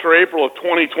March or April of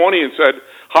 2020 and said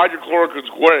hydrochloroquine's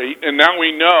great, and now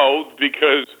we know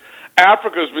because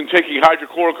Africa's been taking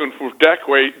hydrochloroquine for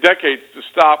decades to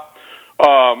stop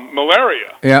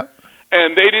malaria. Yeah.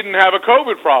 And they didn't have a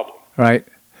COVID problem. Right.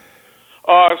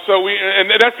 And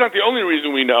that's not the only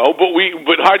reason we know, but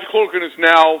hydrochloroquine is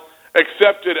now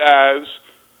accepted as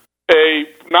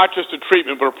not just a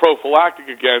treatment, but a prophylactic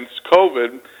against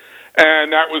COVID,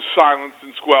 and that was silenced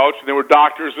and squelched. And there were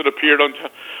doctors that appeared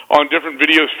on different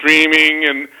video streaming,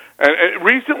 and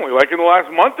recently, like in the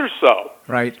last month or so,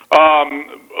 right.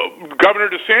 Governor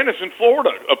DeSantis in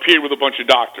Florida appeared with a bunch of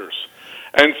doctors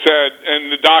and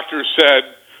the doctors said,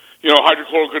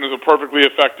 hydrochloroquine is a perfectly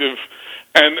effective,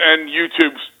 and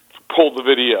YouTube pulled the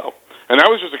video, and that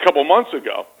was just a couple months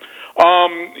ago.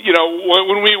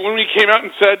 When we came out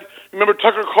and said, remember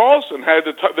Tucker Carlson had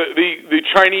the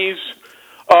Chinese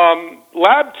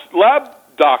lab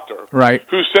doctor, right,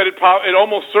 who said it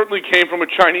almost certainly came from a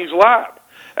Chinese lab,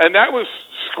 and that was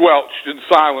squelched and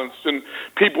silenced, and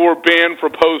people were banned for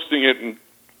posting it,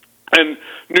 and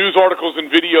news articles and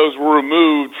videos were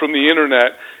removed from the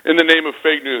internet in the name of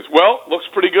fake news. Well, looks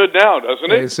pretty good now,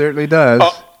 doesn't it? It certainly does.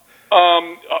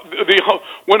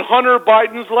 When Hunter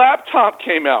Biden's laptop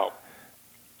came out,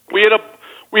 we had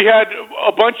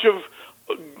a bunch of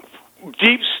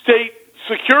deep state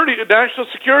national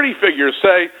security figures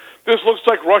say this looks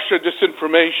like Russia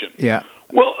disinformation. Yeah.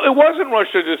 Well, it wasn't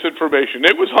Russia disinformation.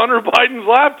 It was Hunter Biden's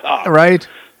laptop. Right.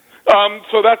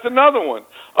 So that's another one.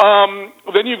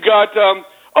 Then you've got the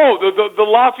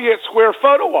Lafayette Square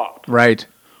photo op. Right.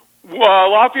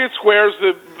 Lafayette Square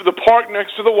is the park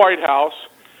next to the White House.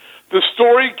 The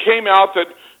story came out that,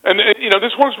 and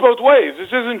this works both ways.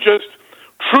 This isn't just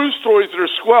true stories that are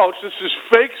squelched. This is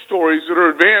fake stories that are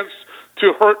advanced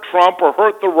to hurt Trump or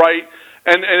hurt the right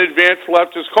and advance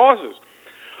leftist causes.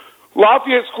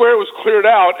 Lafayette Square was cleared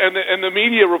out, and the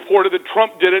media reported that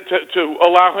Trump did it to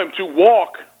allow him to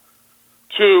walk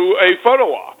to a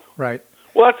photo op. Right.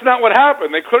 Well, that's not what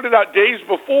happened. They cleared it out days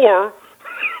before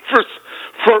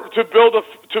to build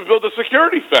a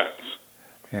security fence.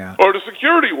 Yeah. Or the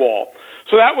security wall.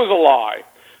 So that was a lie.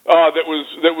 That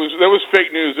was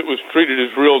fake news that was treated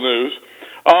as real news.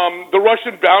 The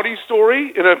Russian bounty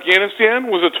story in Afghanistan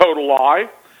was a total lie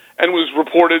and was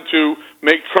reported to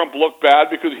make Trump look bad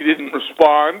because he didn't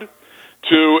respond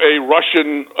to a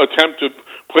Russian attempt to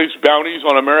place bounties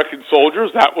on American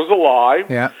soldiers. That was a lie.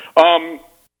 Yeah.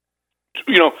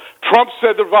 Trump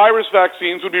said the virus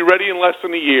vaccines would be ready in less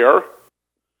than a year.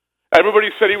 Everybody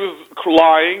said he was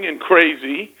lying and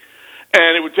crazy,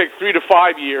 and it would take 3 to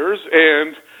 5 years,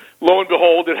 and lo and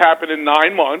behold, it happened in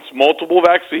 9 months, multiple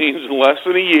vaccines in less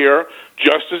than a year,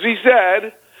 just as he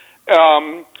said.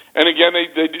 And again,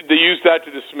 they used that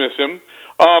to dismiss him.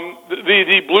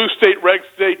 The blue state, red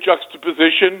state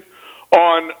juxtaposition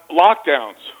on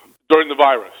lockdowns during the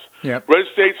virus. Yep. Red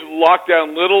states locked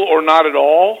down little or not at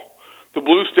all. The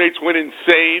blue states went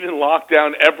insane and locked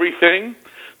down everything.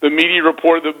 The media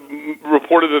reported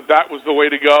that was the way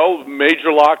to go, major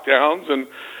lockdowns,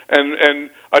 and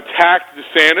attacked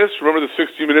DeSantis. Remember the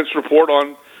 60 Minutes report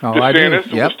on DeSantis?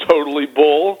 It was totally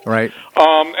bull. Right.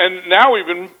 And now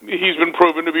he's been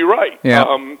proven to be right. Yeah.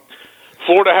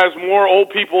 Florida has more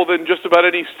old people than just about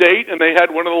any state, and they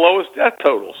had one of the lowest death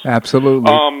totals.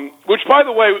 Absolutely. Which, by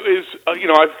the way, is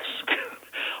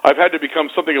I've had to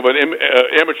become something of an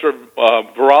amateur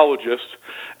virologist,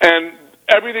 and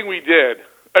everything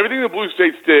the blue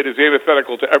states did is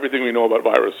antithetical to everything we know about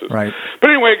viruses. Right. But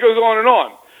anyway, it goes on and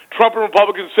on. Trump and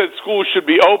Republicans said schools should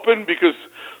be open because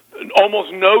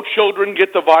almost no children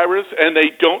get the virus and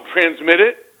they don't transmit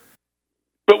it.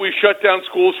 But we shut down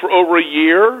schools for over a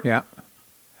year. Yeah.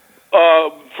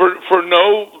 For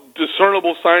no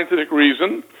discernible scientific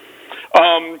reason.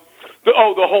 The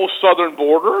whole southern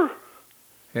border.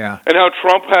 Yeah. And how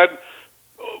Trump had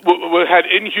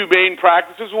inhumane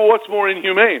practices. Well, what's more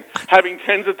inhumane? Having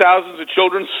tens of thousands of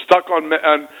children stuck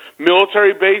on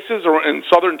military bases or in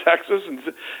southern Texas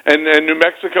and New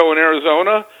Mexico and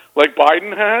Arizona, like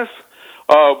Biden has,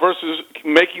 versus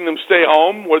making them stay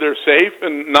home where they're safe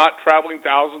and not traveling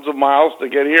thousands of miles to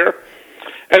get here.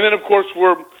 And then, of course,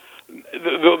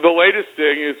 the latest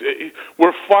thing is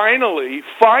we're finally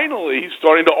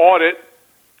starting to audit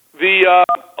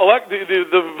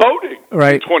the voting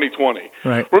Right. in 2020.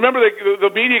 Right. Remember, the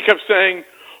media kept saying,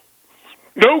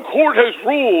 no court has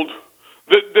ruled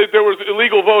that there was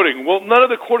illegal voting. Well, none of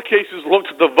the court cases looked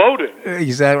at the voting.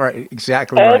 Exactly right.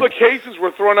 Exactly All right. the cases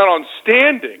were thrown out on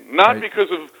standing, not Right.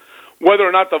 because of whether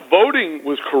or not the voting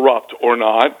was corrupt or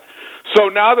not. So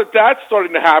now that that's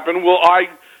starting to happen,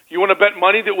 you want to bet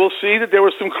money that we'll see that there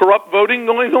was some corrupt voting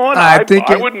going on? I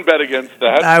wouldn't bet against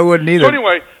that. I wouldn't either. So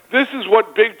anyway, this is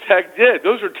what big tech did.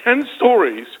 Those are 10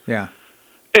 stories Yeah.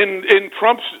 during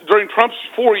Trump's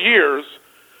 4 years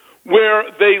where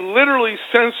they literally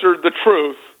censored the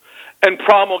truth and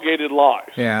promulgated lies.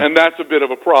 Yeah. And that's a bit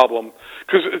of a problem.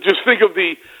 Because just think of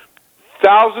the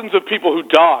thousands of people who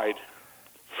died,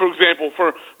 for example,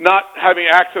 for not having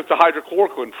access to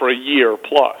hydrochloroquine for a year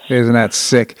plus. Isn't that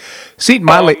sick? Seton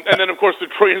Motley. And then, of course, the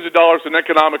trillions of dollars in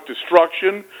economic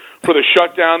destruction for the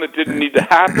shutdown that didn't need to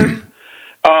happen.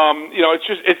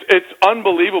 It's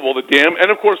unbelievable, the damn.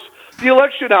 And, of course, the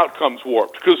election outcomes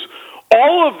warped because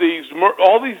all these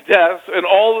deaths and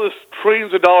all this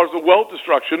trillions of dollars of wealth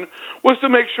destruction was to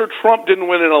make sure Trump didn't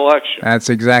win an election. That's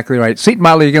exactly right. Seton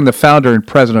Motley, again, the founder and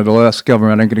president of the Less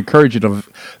Government. I'm going to encourage you to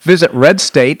visit Red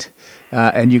State,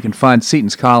 and you can find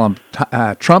Seton's column,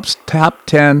 Trump's Top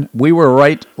 10 We Were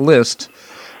Right list.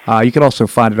 You can also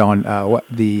find it on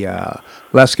the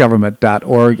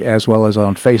lessgovernment.org as well as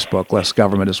on Facebook, Less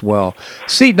Government as well.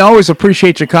 Seton, always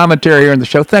appreciate your commentary here on the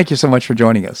show. Thank you so much for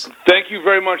joining us. Thank you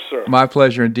very much, sir. My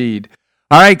pleasure indeed.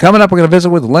 All right, coming up, we're going to visit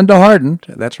with Linda Harden.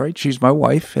 That's right, she's my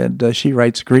wife, and she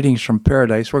writes Greetings from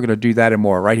Paradise. We're going to do that and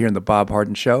more right here in the Bob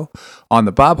Harden Show on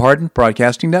the Bob Harden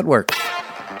Broadcasting Network.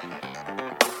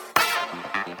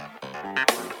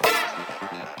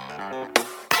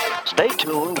 Stay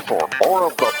tuned for more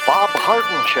of the Bob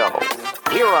Harden Show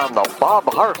here on the Bob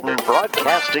Harden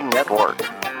Broadcasting Network.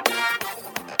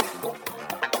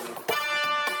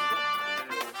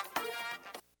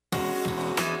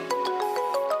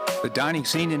 The dining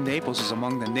scene in Naples is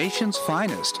among the nation's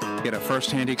finest. Get a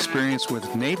first-hand experience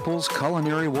with Naples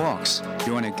Culinary Walks.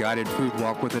 Join a guided food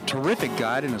walk with a terrific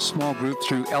guide in a small group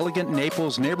through elegant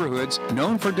Naples neighborhoods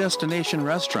known for destination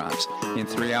restaurants. In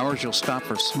 3 hours, you'll stop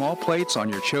for small plates on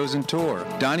your chosen tour.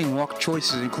 Dining walk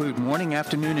choices include morning,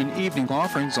 afternoon, and evening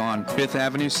offerings on 5th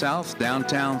Avenue South,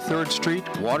 downtown 3rd Street,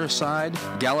 Waterside,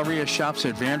 Galleria shops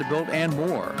at Vanderbilt, and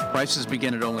more. Prices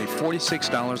begin at only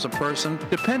 $46 a person,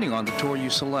 depending on the tour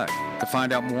you select. To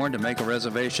find out more and to make a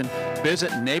reservation, visit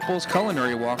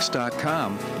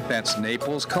NaplesCulinarywalks.com. That's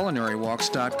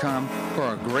NaplesCulinarywalks.com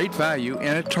for a great value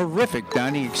and a terrific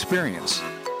dining experience.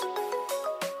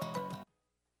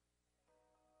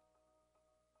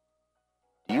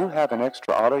 Do you have an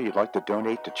extra auto you'd like to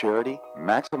donate to charity?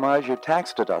 Maximize your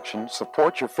tax deduction,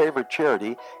 support your favorite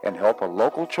charity, and help a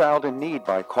local child in need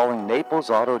by calling Naples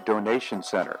Auto Donation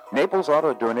Center. Naples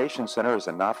Auto Donation Center is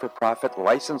a not-for-profit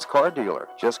licensed car dealer.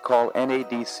 Just call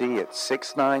NADC at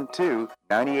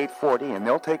 692-9840 and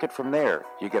they'll take it from there.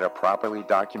 You get a properly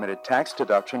documented tax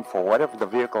deduction for whatever the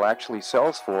vehicle actually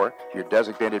sells for. Your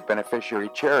designated beneficiary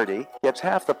charity gets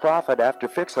half the profit after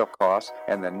fix-up costs,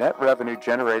 and the net revenue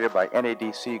generated by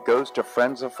NADC goes to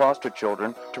Friends of Foster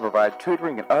Children to provide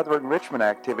tutoring and other enrichment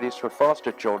activities for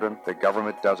foster children the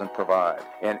government doesn't provide.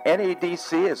 And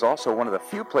NADC is also one of the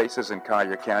few places in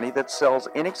Collier County that sells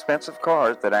inexpensive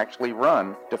cars that actually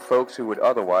run to folks who would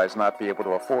otherwise not be able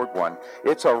to afford one.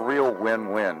 It's a real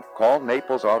win-win. Call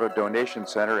Naples Auto Donation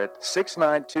Center at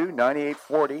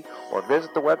 692-9840 or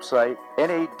visit the website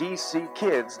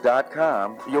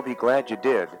nadckids.com. You'll be glad you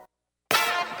did.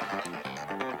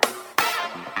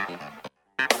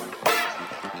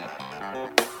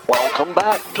 Welcome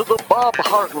back to the Bob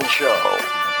Harden Show.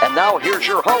 And now here's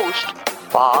your host,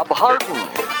 Bob Harden.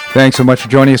 Thanks so much for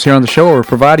joining us here on the show. We're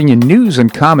providing you news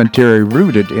and commentary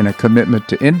rooted in a commitment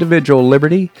to individual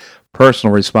liberty,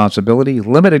 personal responsibility,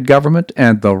 limited government,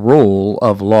 and the rule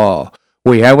of law.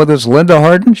 We have with us Linda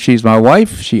Harden. She's my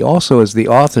wife. She also is the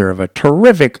author of a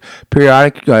terrific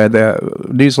periodic the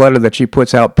newsletter that she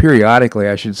puts out periodically,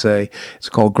 I should say. It's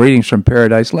called Greetings from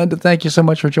Paradise. Linda, thank you so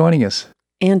much for joining us.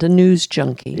 And a news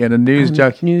junkie. And a news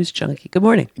junkie. News junkie. Good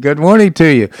morning. Good morning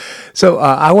to you. So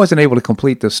I wasn't able to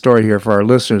complete the story here for our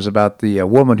listeners about the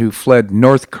woman who fled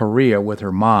North Korea with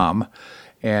her mom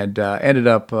and ended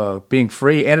up being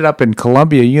free, ended up in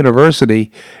Columbia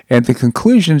University. And the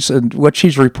conclusions and what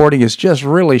she's reporting is just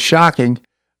really shocking.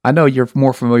 I know you're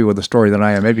more familiar with the story than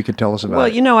I am. Maybe you could tell us about it. Well,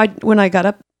 you know, when I got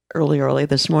up early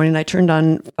this morning, I turned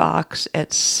on Fox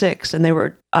at 6, and they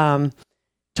were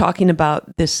talking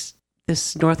about this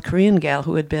North Korean gal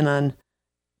who had been on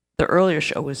the earlier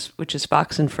show, which is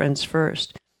Fox and Friends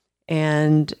First.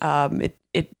 And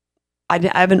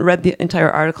I haven't read the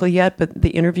entire article yet, but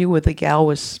the interview with the gal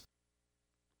was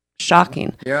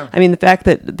shocking. Yeah. I mean, the fact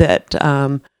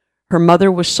that her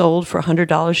mother was sold for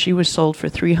 $100, she was sold for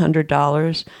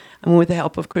 $300. I mean, with the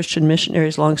help of Christian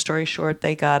missionaries, long story short,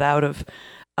 they got out of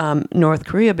North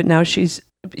Korea, but now she's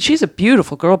a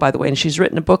beautiful girl, by the way, and she's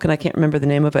written a book, and I can't remember the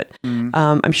name of it.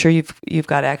 I'm sure you've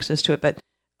got access to it, but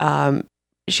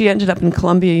she ended up in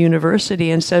Columbia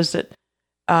University and says that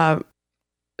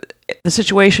the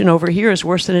situation over here is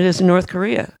worse than it is in North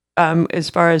Korea, as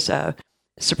far as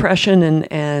suppression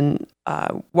and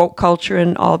woke culture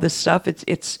and all this stuff.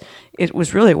 It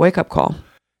was really a wake up call.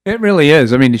 It really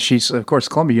is. I mean, of course,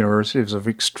 Columbia University is an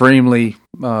extremely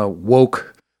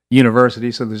woke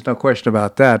university, so there's no question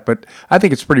about that. But I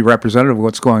think it's pretty representative of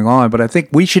what's going on. But I think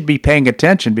we should be paying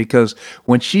attention, because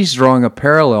when she's drawing a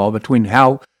parallel between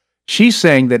how she's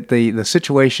saying that the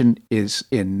situation is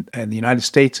in the United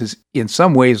States is in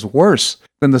some ways worse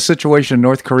than the situation in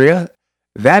North Korea,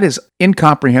 that is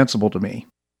incomprehensible to me.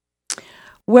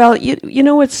 Well, you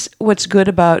know what's good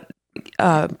about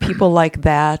people like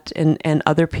that and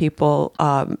other people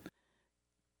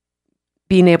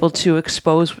being able to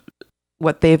expose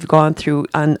what they've gone through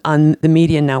on the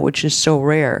media now, which is so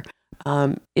rare,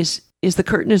 is the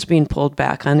curtain is being pulled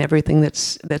back on everything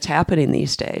that's happening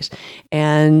these days.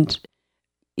 And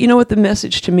you know what the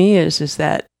message to me is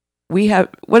that we have,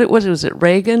 what it was it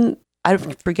Reagan? I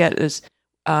forget, is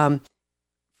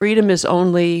freedom is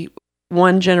only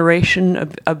one generation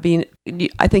of being,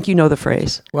 I think you know the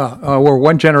phrase. Well, we're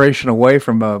one generation away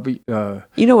from...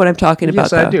 you know what I'm talking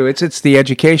about, Yes, I do. It's the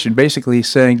education. Basically, he's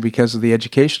saying because of the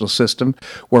educational system,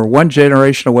 we're one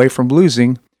generation away from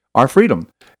losing our freedom.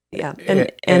 Yeah.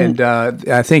 And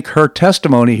I think her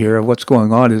testimony here of what's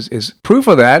going on is proof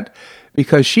of that,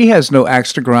 because she has no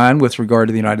axe to grind with regard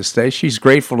to the United States. She's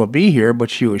grateful to be here, but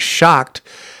she was shocked.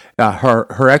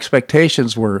 Her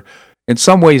expectations were in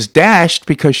some ways dashed,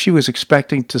 because she was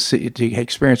expecting to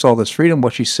experience all this freedom.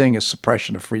 What she's seeing is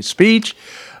suppression of free speech,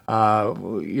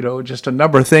 just a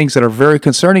number of things that are very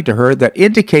concerning to her that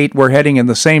indicate we're heading in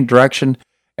the same direction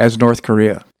as North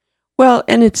Korea. Well,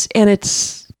 and it's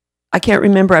I can't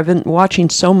remember. I've been watching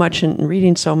so much and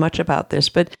reading so much about this,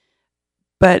 but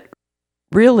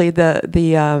really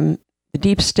the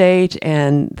deep state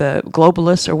and the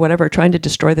globalists or whatever are trying to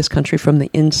destroy this country from the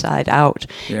inside out.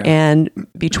 Yeah. And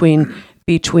between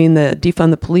the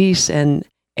defund the police and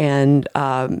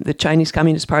the Chinese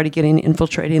Communist Party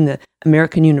infiltrating the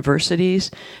American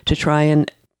universities to try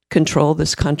and control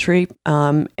this country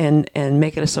and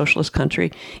make it a socialist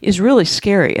country is really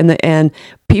scary. And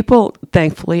people,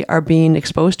 thankfully, are being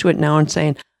exposed to it now and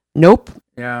saying, nope.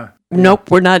 Yeah. Nope,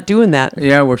 we're not doing that.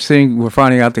 Yeah, we're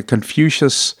finding out that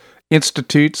Confucius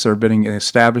Institutes are being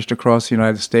established across the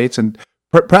United States, and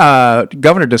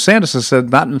Governor DeSantis has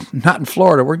said, not in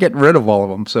Florida, we're getting rid of all of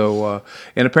them. So,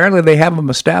 and apparently they have them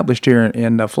established here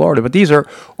in Florida. But these are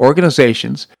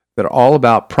organizations that are all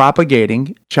about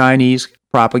propagating Chinese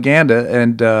propaganda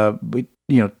and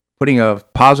putting a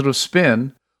positive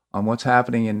spin on what's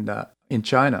happening in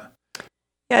China.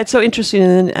 Yeah, it's so interesting,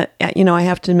 and then I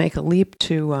have to make a leap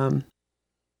to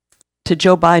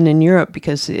Joe Biden in Europe,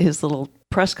 because his little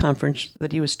press conference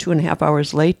that he was 2.5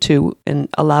 hours late to and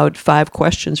allowed 5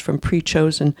 questions from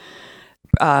pre-chosen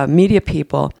media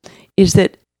people, is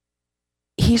that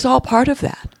he's all part of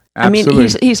that. Absolutely. I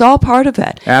mean, he's all part of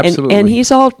that. Absolutely. And he's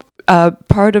all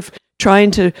part of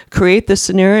trying to create this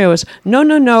scenario as,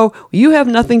 no, you have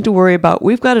nothing to worry about.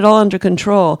 We've got it all under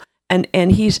control. And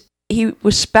he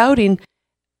was spouting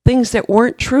things that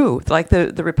weren't true, like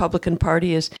the Republican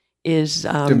Party is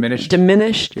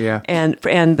diminished, yeah, and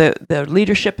the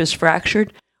leadership is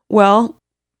fractured. Well,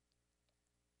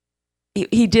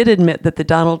 he did admit that the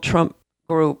Donald Trump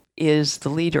group is the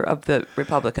leader of the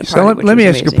Republican Party. So let me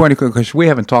ask you a point of clarification. We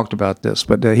haven't talked about this,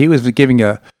 but he was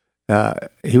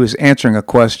answering a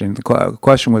question. The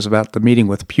question was about the meeting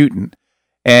with Putin.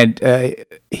 And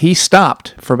he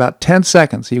stopped for about 10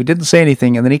 seconds. He didn't say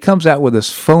anything, and then he comes out with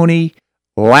this phony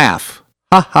laugh.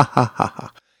 Ha, ha, ha, ha,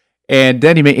 ha. And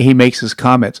then he makes his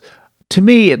comments. To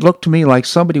me, it looked to me like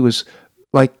somebody was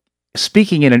like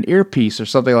speaking in an earpiece or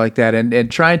something like that, and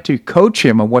trying to coach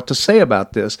him on what to say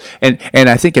about this. And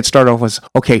I think it started off as,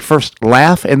 okay, first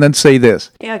laugh and then say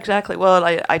this. Yeah, exactly. Well,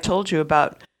 I told you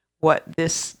about what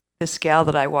this gal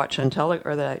that I watch on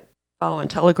that I follow on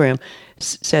Telegram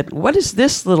said. What is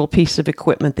this little piece of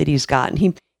equipment that he's got?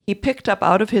 And he picked up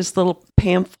out of his little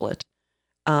pamphlet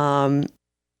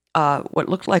what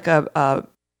looked like a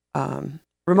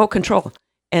remote control,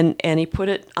 and he put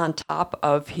it on top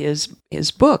of his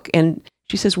book. And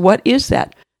she says, "What is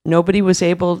that?" Nobody was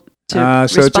able to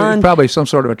so respond. it's probably some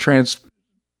sort of a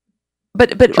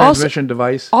but transmission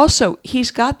device. Also,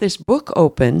 he's got this book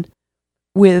open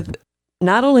with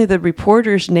not only the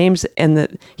reporters' names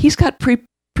he's got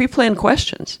pre-planned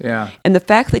questions. Yeah. And the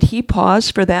fact that he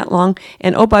paused for that long,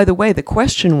 and oh, by the way, the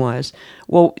question was,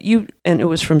 and it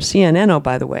was from CNN, oh,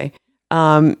 by the way,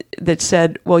 that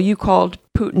said, well, you called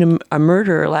Putin a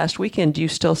murderer last weekend. Do you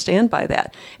still stand by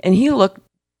that? And he looked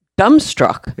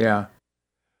dumbstruck. Yeah.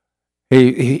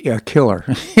 He a killer.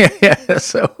 Yeah.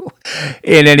 So,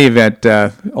 in any event,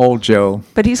 old Joe.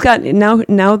 But he's got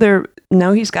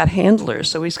now he's got handlers.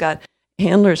 So he's got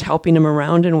handlers helping him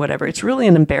around and whatever. It's really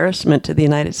an embarrassment to the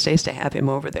United States to have him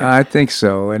over there. I think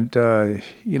so, and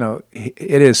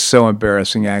it is so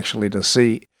embarrassing actually to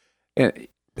see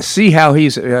how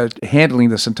he's handling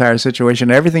this entire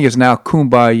situation. Everything is now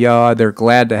kumbaya. They're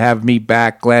glad to have me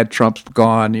back. Glad Trump's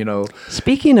gone.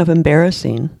 Speaking of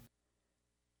embarrassing,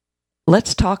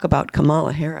 let's talk about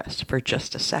Kamala Harris for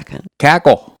just a second.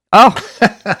 Cackle. Oh,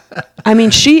 I mean,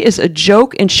 she is a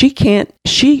joke, and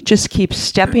she just keeps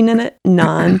stepping in it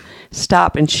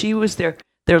non-stop. And she was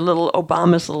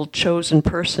Obama's little chosen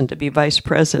person to be vice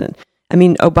president. I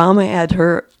mean, Obama had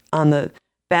her on the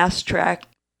fast track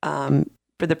for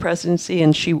the presidency,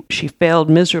 and she failed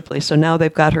miserably. So now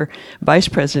they've got her vice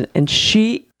president, and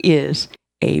she is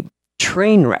a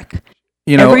train wreck.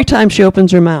 Every time she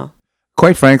opens her mouth.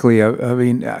 Quite frankly, I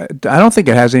mean, I don't think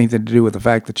it has anything to do with the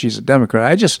fact that she's a Democrat.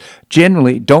 I just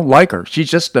generally don't like her. She's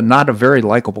just not a very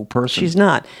likable person. She's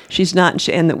not.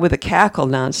 And with a cackle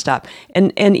nonstop.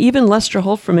 And even Lester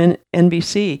Holt from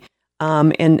NBC,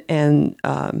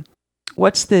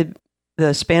 what's the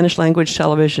Spanish language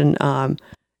television?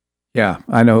 Yeah,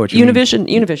 I know what you mean.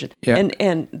 Univision. Yeah.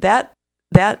 And that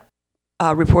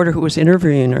reporter who was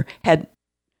interviewing her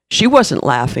she wasn't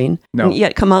laughing. No. And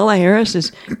yet Kamala Harris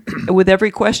is, with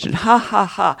every question, ha, ha,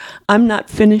 ha, I'm not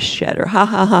finished yet, or ha,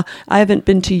 ha, ha, I haven't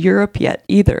been to Europe yet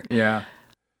either. Yeah.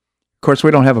 Of course,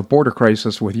 we don't have a border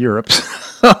crisis with Europe.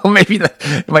 So maybe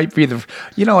that might be and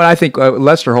I think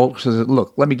Lester Holt says,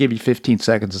 look, let me give you 15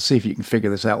 seconds to see if you can figure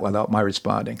this out without my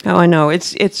responding. Oh, I know.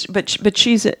 But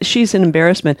she's an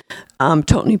embarrassment.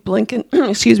 Tony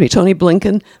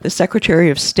Blinken, the Secretary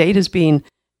of State,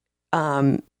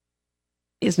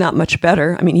 is not much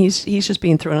better. I mean, he's just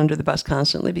being thrown under the bus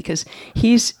constantly because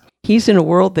he's in a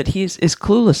world that is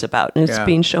clueless about, and it's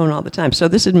being shown all the time. So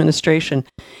this administration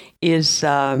is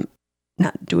not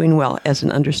doing well, as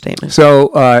an understatement. So,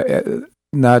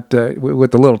 not with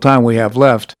the little time we have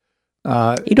left.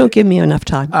 You don't give me enough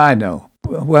time. I know.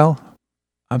 Well,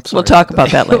 I'm sorry. We'll talk about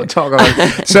that later. We'll talk about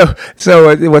it. So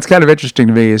what's kind of interesting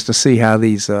to me is to see how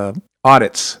these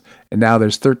audits. And now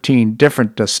there's 13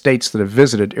 different states that have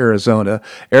visited Arizona.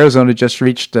 Arizona just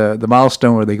reached the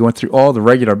milestone where they went through all the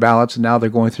regular ballots, and now they're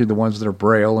going through the ones that are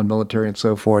Braille and military and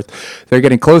so forth. They're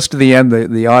getting close to the end.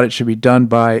 The audit should be done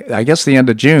by, I guess, the end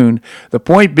of June. The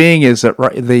point being is that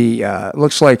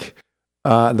looks like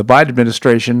the Biden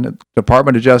administration,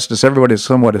 Department of Justice, everybody is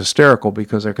somewhat hysterical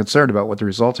because they're concerned about what the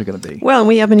results are going to be. Well, and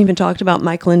we haven't even talked about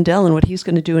Mike Lindell and what he's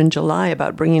going to do in July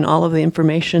about bringing all of the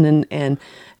information and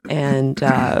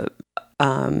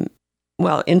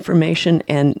information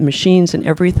and machines and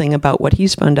everything about what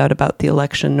he's found out about the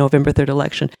election, November 3rd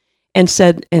election, and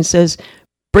says,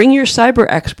 bring your cyber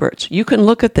experts. You can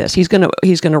look at this. He's gonna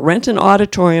rent an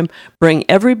auditorium, bring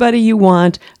everybody you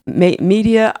want,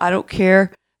 media, I don't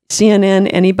care,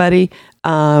 CNN, anybody,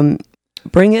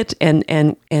 bring it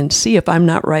and see if I'm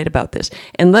not right about this.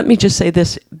 And let me just say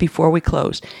this before we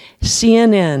close.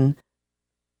 CNN,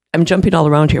 I'm jumping all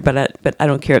around here, but I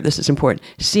don't care if this is important.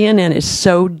 CNN is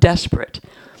so desperate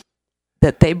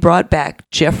that they brought back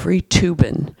Jeffrey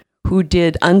Toobin, who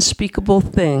did unspeakable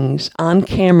things on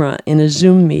camera in a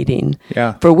Zoom meeting,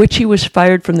 for which he was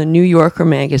fired from the New Yorker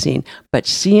magazine. But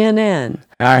CNN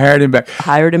hired him back.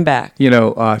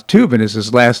 Toobin is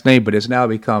his last name, but it's now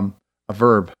become a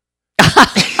verb.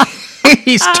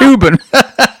 He's Toobin.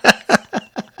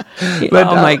 But,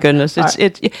 my goodness!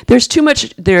 There is too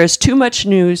much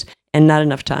news and not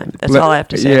enough time. That's all I have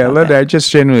to say. Yeah, Linda, I just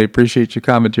genuinely appreciate your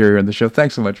commentary on the show.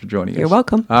 Thanks so much for joining us. You're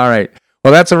welcome. All right.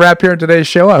 Well, that's a wrap here in today's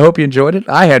show. I hope you enjoyed it.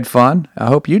 I had fun. I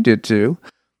hope you did too.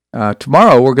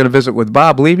 Tomorrow, we're going to visit with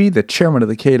Bob Levy, the chairman of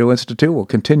the Cato Institute. We'll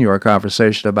continue our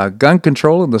conversation about gun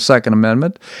control and the Second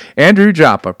Amendment.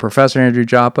 Professor Andrew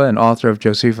Joppa, and author of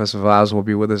Josephus of Oz, will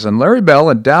be with us. And Larry Bell,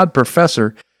 endowed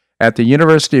professor at the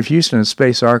University of Houston in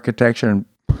space architecture and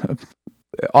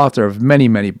author of many,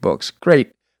 many books.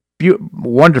 Great,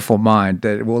 wonderful mind.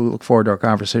 That we'll look forward to our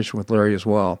conversation with Larry as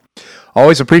well.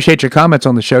 Always appreciate your comments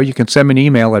on the show. You can send me an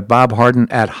email at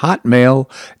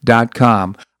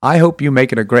bobharden@hotmail.com. I hope you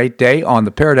make it a great day on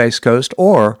the Paradise Coast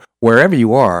or wherever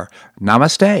you are.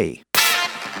 Namaste.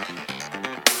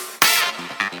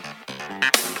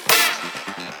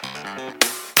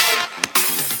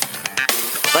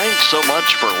 Thanks so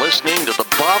much for listening to The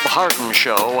Bob Harden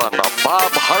Show on the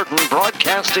Bob Harden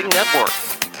Broadcasting Network.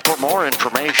 For more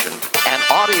information and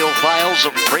audio files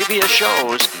of previous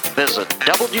shows, visit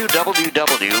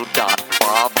www.bobharden.com.